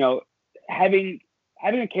having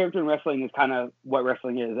a character in wrestling is kind of what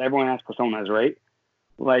wrestling is. Everyone has personas, right?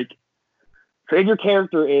 Like So if your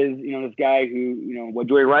character is, this guy who, what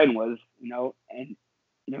Joey Ryan was, and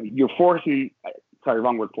you're forcing, sorry,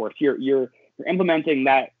 wrong word, force. You're implementing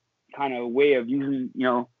that kind of way of using,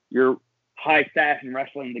 your high stats in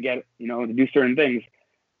wrestling to get, to do certain things.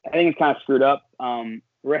 I think it's kind of screwed up.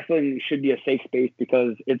 Wrestling should be a safe space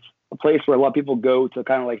because it's a place where a lot of people go to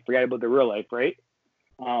kind of like forget about their real life, right?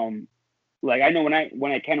 Like I know when I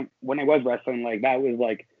was wrestling, like that was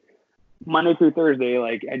like Monday through Thursday,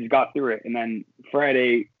 like I just got through it, and then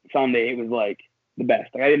Friday, Sunday, it was like the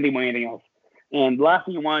best. Like I didn't think about anything else. And the last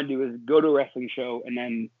thing you want to do is go to a wrestling show and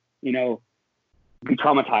then be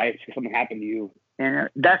traumatized because something happened to you. And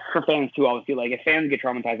that's for fans too, obviously. Like if fans get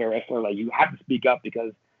traumatized by a wrestler, like you have to speak up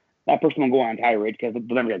because that person will go on a tirade because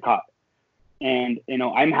they'll never get caught. And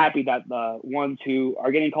I'm happy that the ones who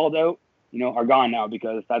are getting called out, are gone now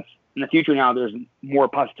because that's in the future now. There's more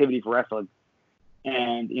positivity for wrestling.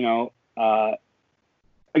 And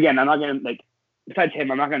again, I'm not gonna besides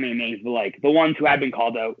him, I'm not gonna name names, but like the ones who have been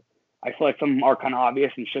called out, I feel like some of them are kind of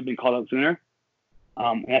obvious and should have been called out sooner.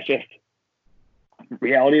 And that's just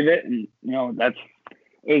reality of it, and that's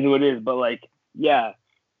is what it is. But like, yeah,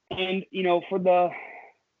 and for the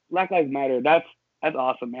Black Lives Matter, that's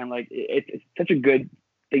awesome, man. Like it's such a good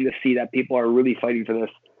thing to see that people are really fighting for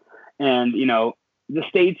this. And the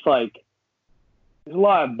States, like there's a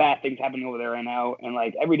lot of bad things happening over there right now, and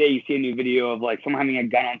like every day you see a new video of like someone having a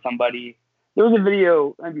gun on somebody. There was a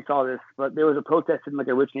video, I don't know if you saw this, but there was a protest in like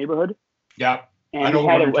a rich neighborhood. Yeah, and I know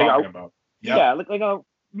what you're talking about. Yep. Yeah, like a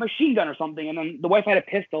machine gun or something, and then the wife had a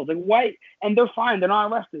pistol. It's like, why? And they're fine, they're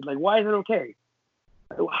not arrested. Like, why is it okay?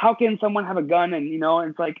 How can someone have a gun? And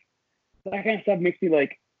it's like that kind of stuff makes me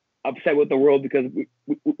like upset with the world because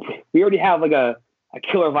we already have like a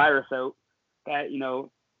killer virus out that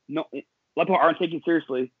no, a lot of people aren't taking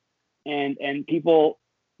seriously, and people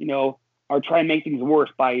are trying to make things worse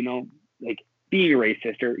by like being a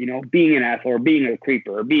racist or being an asshole or being a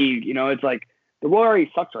creeper or being it's like the world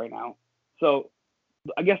already sucks right now. So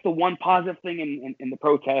I guess the one positive thing in the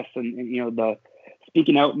protests and the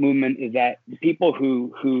speaking out movement is that the people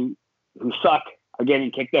who suck are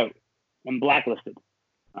getting kicked out and blacklisted,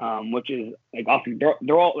 which is like often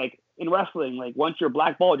they're all like in wrestling, like once you're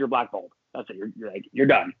blackballed, you're blackballed. That's it. You're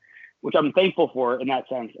done, which I'm thankful for in that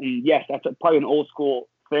sense. And yes, that's probably an old school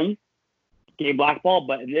thing, getting blackballed,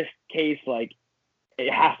 but in this case, like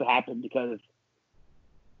it has to happen because,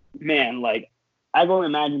 man, like I can only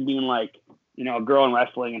imagine being like a girl in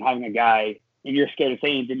wrestling and having a guy and you're scared of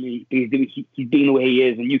saying anything because he's being the way he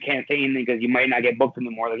is and you can't say anything because you might not get booked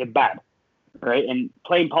anymore. Like it's bad, right? And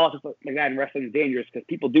playing politics like that in wrestling is dangerous because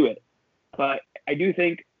people do it. But I do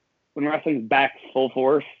think when wrestling's back full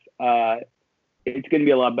force, it's going to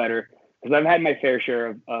be a lot better because I've had my fair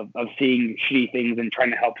share of seeing shitty things and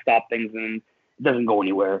trying to help stop things and it doesn't go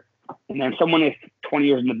anywhere. And then someone is 20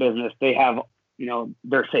 years in the business, they have,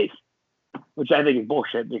 they're safe, which I think is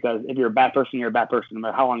bullshit because if you're a bad person, you're a bad person no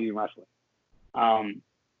matter how long you've been wrestling.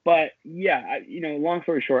 But yeah, long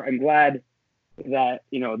story short, I'm glad that,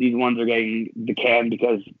 these ones are getting the can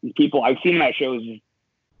because people I've seen at shows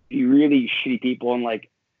be really shitty people and like,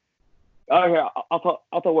 oh yeah,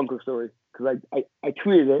 I'll tell one quick story because I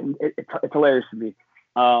tweeted it and it's hilarious to me.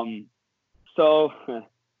 So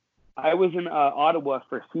I was in Ottawa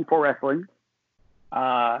for C4 Wrestling,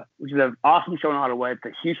 which is an awesome show in Ottawa. It's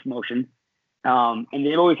a huge promotion. And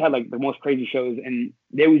they've always had like the most crazy shows and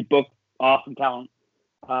they always book awesome talent.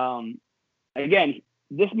 Again,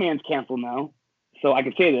 this man's canceled now, so I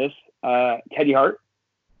can say this. Teddy Hart,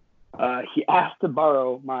 he asked to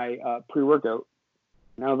borrow my pre-workout.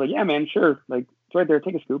 And I was like, yeah, man, sure. Like, it's right there.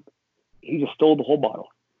 Take a scoop. He just stole the whole bottle.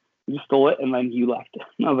 He just stole it, and then he left.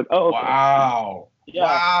 And I was like, oh, okay. Wow. Yeah.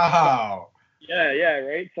 Wow. Yeah,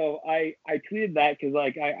 right? So I tweeted that because,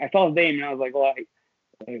 like, I saw his name, and I was like, well,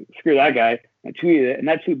 screw that guy. I tweeted it, and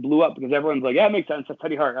that tweet blew up because everyone's like, yeah, it makes sense. That's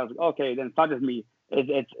Teddy Hart. I was like, okay, then it's not just me.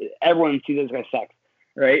 It's everyone sees this guy sucks,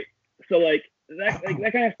 right? So, like,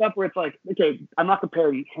 that kind of stuff where it's like, okay, I'm not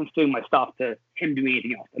comparing him stealing my stuff to him doing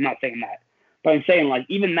anything else. I'm not saying that. But I'm saying, like,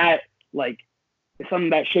 even that, like, is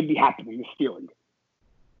something that should be happening, is stealing.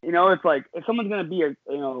 It's like, if someone's going to be a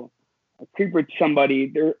creeper to somebody,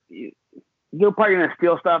 they're probably going to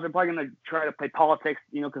steal stuff. They're probably going to try to play politics,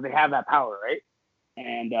 because they have that power, right?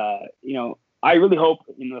 And, I really hope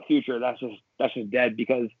in the future that's just dead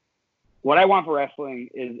because what I want for wrestling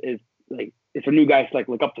is like, it's for new guys to, like,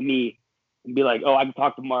 look up to me and be like, oh, I can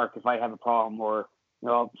talk to Mark if I have a problem or,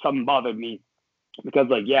 something bothered me. Because,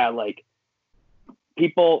 like, yeah, like,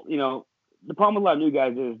 people, the problem with a lot of new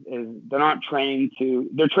guys is they're not trained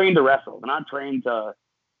they're trained to wrestle. They're not trained for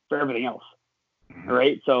everything else.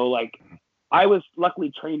 Right. So like I was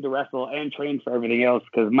luckily trained to wrestle and trained for everything else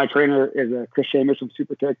because my trainer is a Chris Chambers from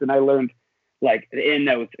Superkick, and I learned like the in and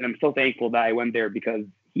outs, and I'm so thankful that I went there because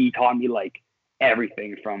he taught me like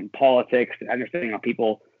everything from politics to understanding how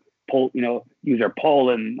people use their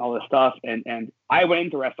pull and all this stuff. And I went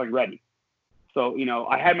into wrestling ready. So,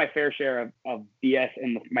 I had my fair share of BS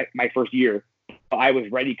in my first year, but I was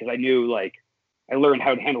ready because I knew, like, I learned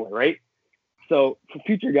how to handle it, right? So for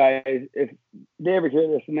future guys, if they ever hear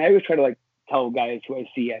this, and I always try to, like, tell guys who I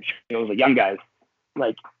see at shows, like young guys,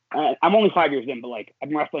 like, I'm only 5 years in, but, like, I've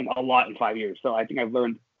been wrestling a lot in 5 years. So I think I've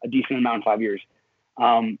learned a decent amount in 5 years.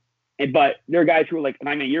 But there are guys who are like, and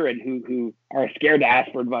I'm a year in, who are scared to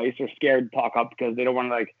ask for advice or scared to talk up because they don't want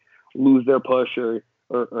to, like, lose their push or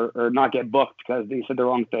not get booked because they said the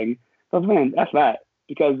wrong thing. So, man, that's that.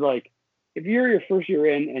 Because, like, if you're your first year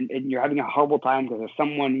in and you're having a horrible time because there's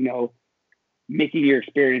someone, making your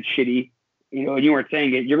experience shitty, and you weren't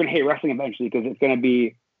saying it, you're going to hate wrestling eventually because it's going to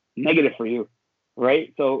be negative for you,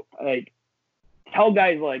 right? So, like, tell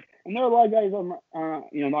guys, like, and there are a lot of guys on,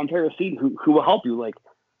 the Ontario scene who will help you. Like,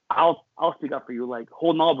 I'll speak up for you. Like,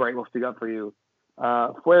 Holden Albright will speak up for you.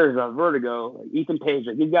 Fuerza, Vertigo, like Ethan Page,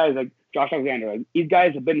 like these guys, like Josh Alexander, like these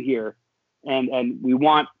guys have been here, and we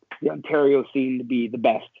want the Ontario scene to be the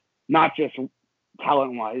best, not just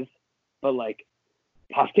talent wise, but like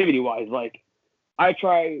positivity wise. Like, I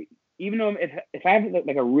try, even though if I have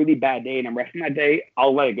like a really bad day and I'm wrestling that day,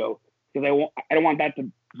 I'll let it go because I don't want that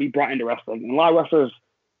to be brought into wrestling. And a lot of wrestlers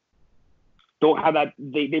don't have that.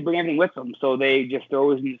 They bring everything with them, so they just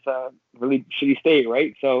throw us in this really shitty state,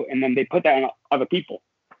 right? So, and then they put that on other people,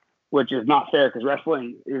 which is not fair because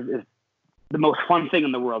wrestling is the most fun thing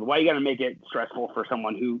in the world. Why you got to make it stressful for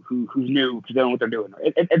someone who's new because they don't know what they're doing?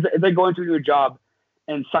 It's like going to do a job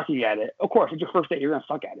and sucking at it. Of course, it's your first day. You're gonna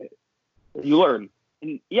suck at it. You learn,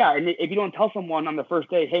 and if you don't tell someone on the first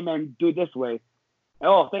day, hey man, do it this way.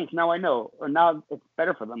 Oh, thanks. Now I know. Or now it's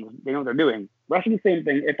better for them. They know what they're doing. Wrestling, the same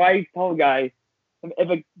thing. If I tell a guy, if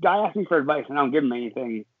a guy asks me for advice and I don't give him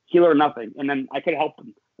anything, he'll learn nothing. And then I could help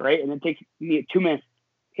him, right? And it takes me 2 minutes.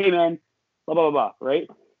 Hey, man, blah, blah, blah, blah, right?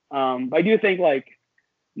 But I do think, like,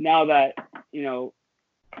 now that,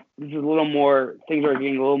 this is a little more, things are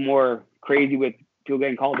getting a little more crazy with people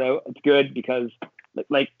getting called out. It's good because,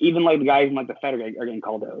 like, even, like, the guys in, like, the Fed are getting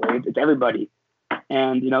called out, right? It's everybody.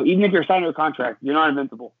 And, even if you're signing a contract, you're not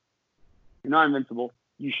invincible. You're not invincible.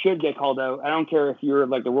 You should get called out. I don't care if you're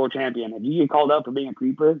like the world champion. If you get called out for being a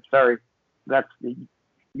creeper, sorry,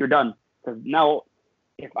 you're done. Because now,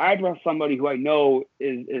 if I address somebody who I know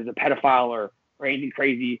is a pedophile or anything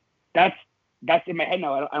crazy, that's in my head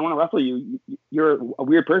now. I want to wrestle you. You're a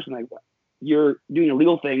weird person. Like, you're doing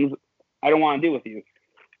illegal things. I don't want to deal with you.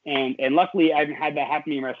 And luckily, I haven't had that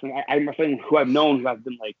happen in wrestling. I'm wrestling who I've known who has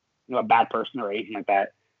been like, a bad person or anything like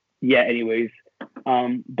that. Yeah, anyways.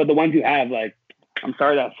 But the ones who have, like, I'm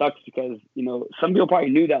sorry that sucks because, some people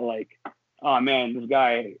probably knew that, like, oh man, this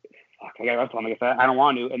guy, fuck, I gotta wrestle him. I guess I don't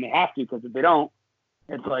want to. And they have to because if they don't,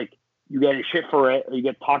 it's like you get shit for it or you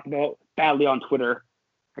get talked about badly on Twitter.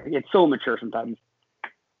 It's so immature sometimes.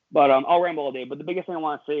 But I'll ramble all day. But the biggest thing I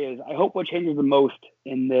want to say is I hope what changes the most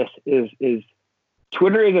in this is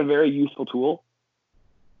Twitter is a very useful tool.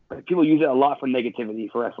 But people use it a lot for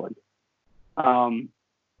negativity for wrestling.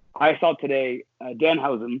 I saw today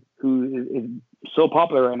Danhausen, who is so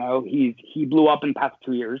popular right now. He blew up in the past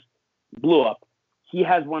 2 years. Blew up. He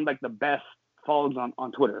has one of, like, the best follows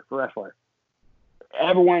on Twitter for wrestler.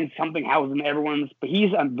 Everyone's something Hausen. But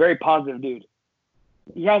he's a very positive dude.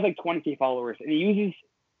 He has like 20K followers, and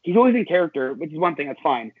he's always in character, which is one thing, that's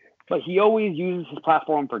fine. But he always uses his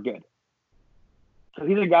platform for good. So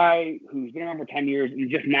he's a guy who's been around for 10 years and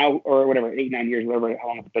just now, or whatever, 8, 9 years, whatever, how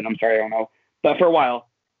long it's been, I'm sorry, I don't know. But for a while,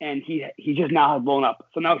 and he just now has blown up.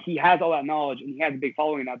 So now he has all that knowledge, and he has a big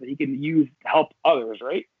following now that he can use to help others,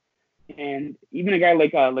 right? And even a guy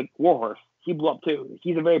like Warhorse, he blew up too.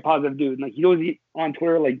 He's a very positive dude. And, like, he's always on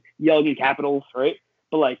Twitter, like, yelling in capitals, right?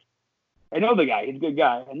 But, like, I know the guy. He's a good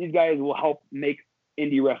guy. And these guys will help make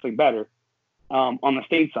indie wrestling better on the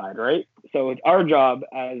state side, right? So it's our job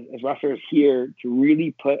as wrestlers here to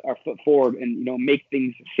really put our foot forward and, make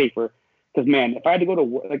things safer. Because, man, if I had to go to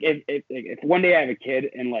work, like, if one day I have a kid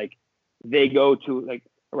and, like, they go to, like,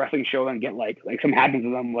 a wrestling show and get, like something happens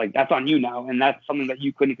to them, like, that's on you now. And that's something that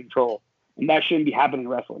you couldn't control. And that shouldn't be happening in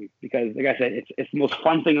wrestling because, like I said, it's the most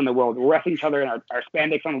fun thing in the world. We're wrestling each other in our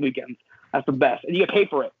spandex on the weekends. That's the best. And you get paid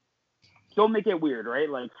for it. Don't make it weird, right?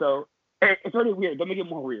 Like, so it's already weird. Don't make it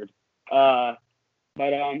more weird. Yeah,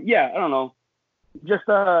 I don't know. Just,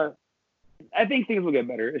 I think things will get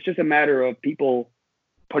better. It's just a matter of people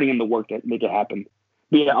putting in the work to make it happen.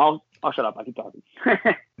 But yeah, I'll shut up. I keep talking.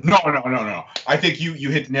 No. I think you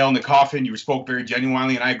hit the nail in the coffin. You spoke very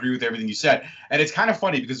genuinely, and I agree with everything you said. And it's kind of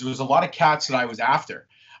funny because there was a lot of cats that I was after.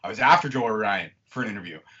 I was after Joe Ryan for an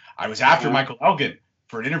interview. I was after Michael Elgin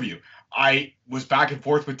for an interview. I was back and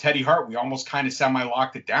forth with Teddy Hart. We almost kind of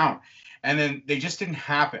semi-locked it down. And then they just didn't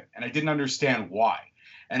happen. And I didn't understand why.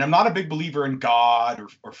 And I'm not a big believer in God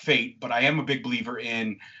or fate, but I am a big believer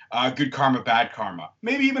in good karma, bad karma,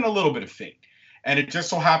 maybe even a little bit of fate. And it just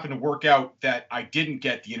so happened to work out that I didn't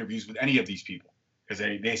get the interviews with any of these people because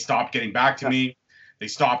they stopped getting back to me. They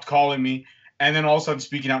stopped calling me. And then all of a sudden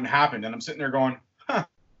speaking out and happened. And I'm sitting there going,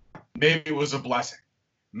 maybe it was a blessing.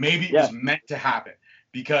 Maybe it was meant to happen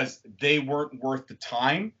because they weren't worth the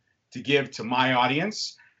time to give to my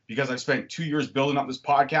audience because I've spent 2 years building up this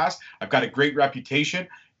podcast. I've got a great reputation.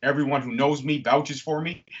 Everyone who knows me vouches for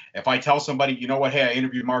me. If I tell somebody, you know what, hey, I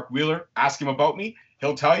interviewed Mark Wheeler, ask him about me,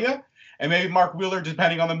 he'll tell you. And maybe Mark Wheeler,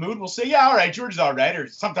 depending on the mood, will say, yeah, all right, George is all right. Or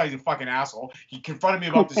sometimes he's a fucking asshole. He confronted me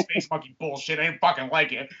about this space monkey bullshit. I didn't fucking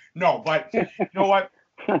like it. No, but you know what?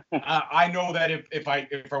 I know that if I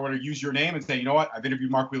were to use your name and say, you know what, I've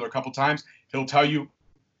interviewed Mark Wheeler a couple times, he'll tell you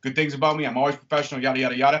good things about me. I'm always professional, yada,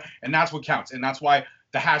 yada, yada. And that's what counts. And that's why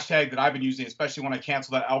the hashtag that I've been using, especially when I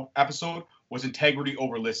canceled that episode, was integrity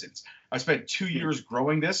over listens. I spent 2 years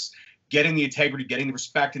growing this, getting the integrity, getting the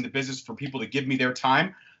respect in the business for people to give me their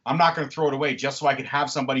time. I'm not going to throw it away just so I can have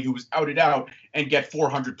somebody who was outed out and get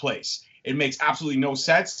 400 plays. It makes absolutely no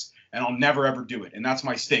sense, and I'll never, ever do it. And that's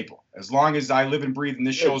my staple. As long as I live and breathe and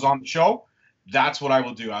this show's on the show, that's what I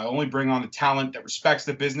will do. I only bring on the talent that respects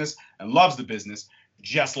the business and loves the business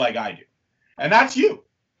just like I do. And that's you.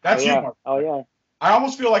 That's you, Mark. Oh, yeah. I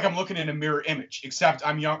almost feel like I'm looking in a mirror image, except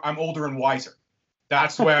I'm young, I'm older and wiser.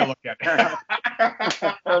 That's the way I look at it.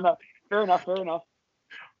 Fair enough.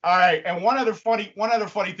 All right, and one other funny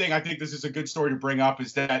thing, I think this is a good story to bring up,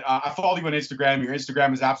 is that I follow you on Instagram. Your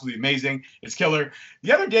Instagram is absolutely amazing. It's killer.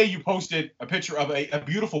 The other day you posted a picture of a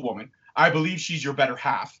beautiful woman. I believe she's your better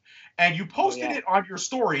half. And you posted it on your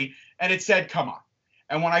story, and it said, come on.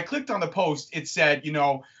 And when I clicked on the post, it said, you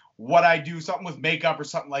know, what I do, something with makeup or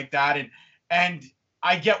something like that. And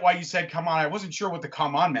I get why you said, come on. I wasn't sure what the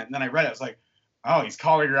come on meant. And then I read it. I was like, oh, he's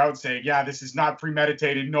calling her out saying, yeah, this is not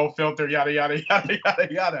premeditated, no filter, yada, yada, yada, yada,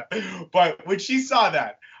 yada. But when she saw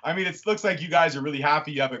that, I mean, it looks like you guys are really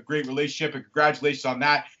happy. You have a great relationship, and congratulations on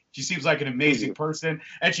that. She seems like an amazing person,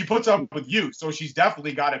 and she puts up with you. So she's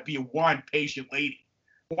definitely got to be one patient lady.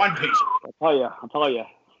 One patient. I'll tell you.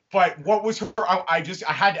 But what was her, I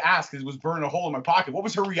had to ask because it was burning a hole in my pocket. What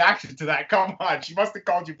was her reaction to that? Come on. She must have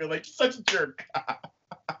called you and been like, you're such a jerk.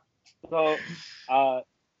 So,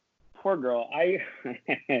 poor girl.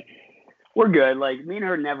 We're good. Like, me and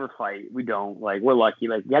her never fight. We don't. Like, we're lucky.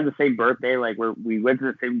 Like, we had the same birthday. Like, we went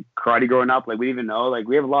to the same karate growing up. Like, we didn't even know. Like,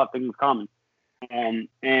 we have a lot of things in common.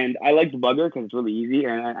 And I like to bug her because it's really easy,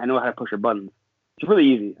 and I know how to push her buttons. It's really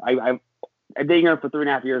easy. I've dated her for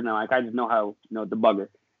 3.5 years now. I kind of know how, to bug her.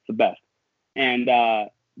 It's the best. And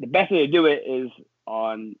the best way to do it is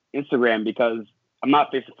on Instagram because I'm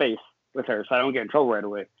not face to face with her, so I don't get in trouble right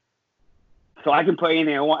away. So I can put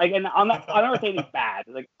anything I want. Like, and I'll never say anything bad.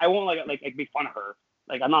 Like, I won't like make fun of her.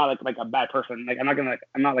 Like, I'm not like a bad person. Like, I'm not gonna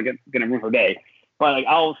ruin her day. But like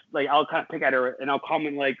I'll kind of pick at her and I'll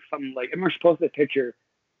comment like something like, I remember she posted a picture.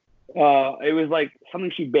 It was like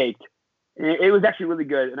something she baked. And it was actually really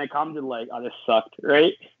good. And I commented like, oh, this sucked,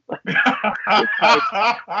 right?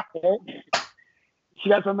 She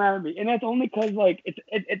got so mad at me. And that's only because like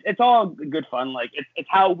it's all good fun. Like it's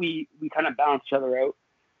how we kind of balance each other out.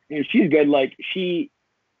 And she's good. Like she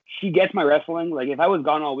gets my wrestling. Like if I was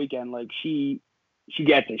gone all weekend, like she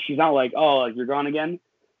gets it. She's not like, oh, like you're gone again.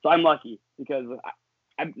 So I'm lucky because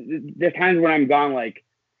there's times when I'm gone, like,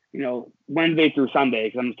 Wednesday through Sunday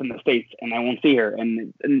because I'm in the States and I won't see her.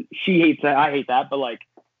 And she hates that. I hate that. But like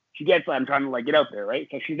she gets like I'm trying to like get out there, right?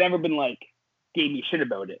 So she's never been like gave me shit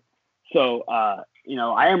about it. So I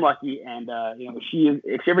am lucky, and she is.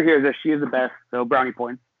 If she ever hears this, she is the best. So brownie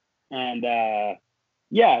points. And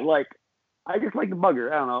yeah, like I just like to bug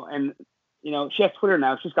her. I don't know. And she has Twitter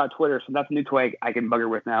now. She's got Twitter, so that's a new toy I can bug her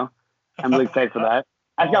with now. I'm really excited for that.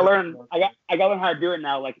 I got to learn. I got to learn how to do it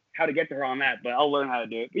now, like how to get to her on that. But I'll learn how to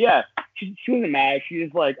do it. But yeah, she wasn't mad. She's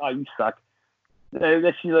just like, oh, you suck. She's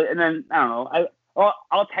like, and then I don't know.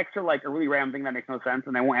 I'll text her like a really random thing that makes no sense,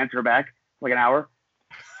 and I won't answer her back for like an hour.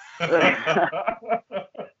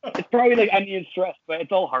 It's probably like I'm being stressed, but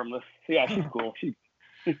it's all harmless. So yeah, she's cool.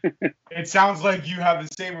 It sounds like you have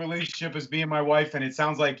the same relationship as me and my wife, and it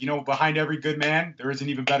sounds like, behind every good man, there is an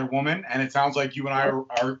even better woman, and it sounds like you and I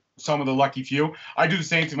are some of the lucky few. I do the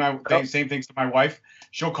same things to my wife.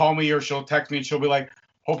 She'll call me or she'll text me, and she'll be like,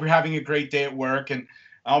 Hope you're having a great day at work. And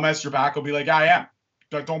I'll mess your back. I'll be like, I am.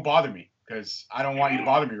 Don't bother me because I don't want you to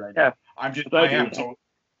bother me right now. I am. So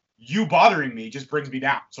you bothering me just brings me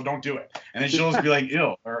down. So don't do it. And then she'll just be like,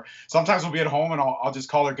 ill. Or sometimes we'll be at home and I'll just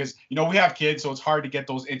call her because, you know, we have kids. So it's hard to get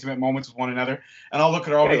those intimate moments with one another. And I'll look at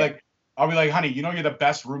her. I'll be like, honey, you know, you're the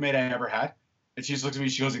best roommate I ever had. And she just looks at me.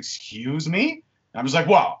 She goes, excuse me? And I'm just like,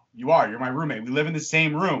 well, you are. You're my roommate. We live in the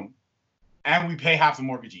same room and we pay half the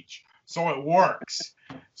mortgage each. So it works.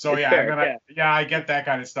 So yeah, I get that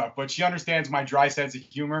kind of stuff. But she understands my dry sense of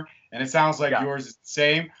humor, and it sounds like yours is the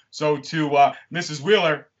same. So to Mrs.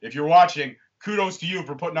 Wheeler, if you're watching, kudos to you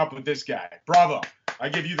for putting up with this guy. Bravo. I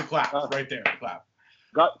give you the clap right there. Clap.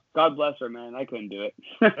 God bless her, man. I couldn't do it.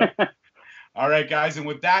 All right, guys. And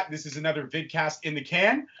with that, this is another vidcast in the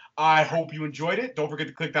can. I hope you enjoyed it. Don't forget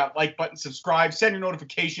to click that like button, subscribe, send your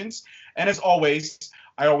notifications. And as always,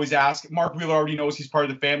 I always ask, Mark Wheeler already knows he's part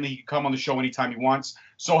of the family. He can come on the show anytime he wants.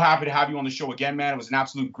 So happy to have you on the show again, man. It was an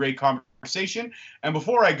absolute great conversation. And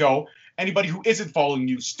before I go, anybody who isn't following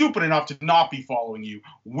you, stupid enough to not be following you,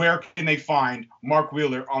 where can they find Mark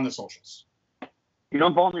Wheeler on the socials? You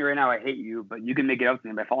don't follow me right now, I hate you, but you can make it up to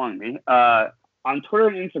me by following me. On Twitter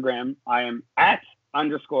and Instagram, I am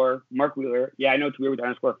 @_Mark Wheeler. Yeah, I know it's weird with the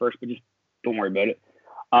underscore first, but just don't worry about it.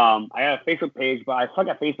 I have a Facebook page, but I suck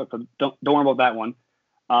at Facebook, so don't worry about that one.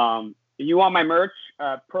 If you want my merch,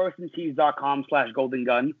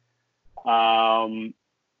 prowrestlingtees.com/goldengun.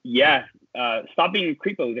 Stop being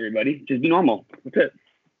creepos, everybody. Just be normal. That's it.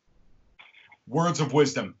 Words of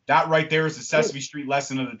wisdom. That right there is the Sesame Street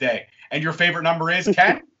lesson of the day. And your favorite number is,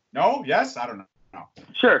 Ken? No? Yes? I don't know. No.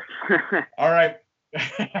 Sure. All right.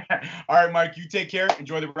 All right, Mike, you take care.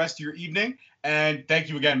 Enjoy the rest of your evening. And thank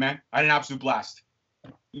you again, man. I had an absolute blast.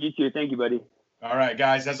 You too. Thank you, buddy. All right,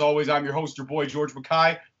 guys. As always, I'm your host, your boy, George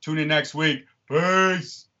Mackay. Tune in next week.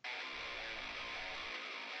 Peace.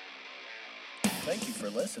 Thank you for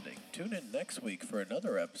listening. Tune in next week for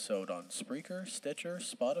another episode on Spreaker, Stitcher,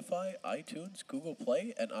 Spotify, iTunes, Google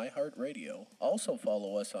Play, and iHeartRadio. Also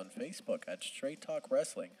follow us on Facebook at Straight Talk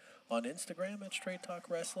Wrestling, on Instagram at Straight Talk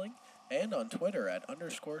Wrestling, and on Twitter at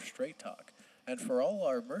 _Straight Talk. And for all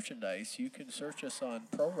our merchandise, you can search us on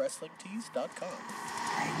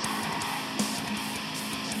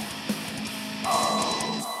ProWrestlingTees.com.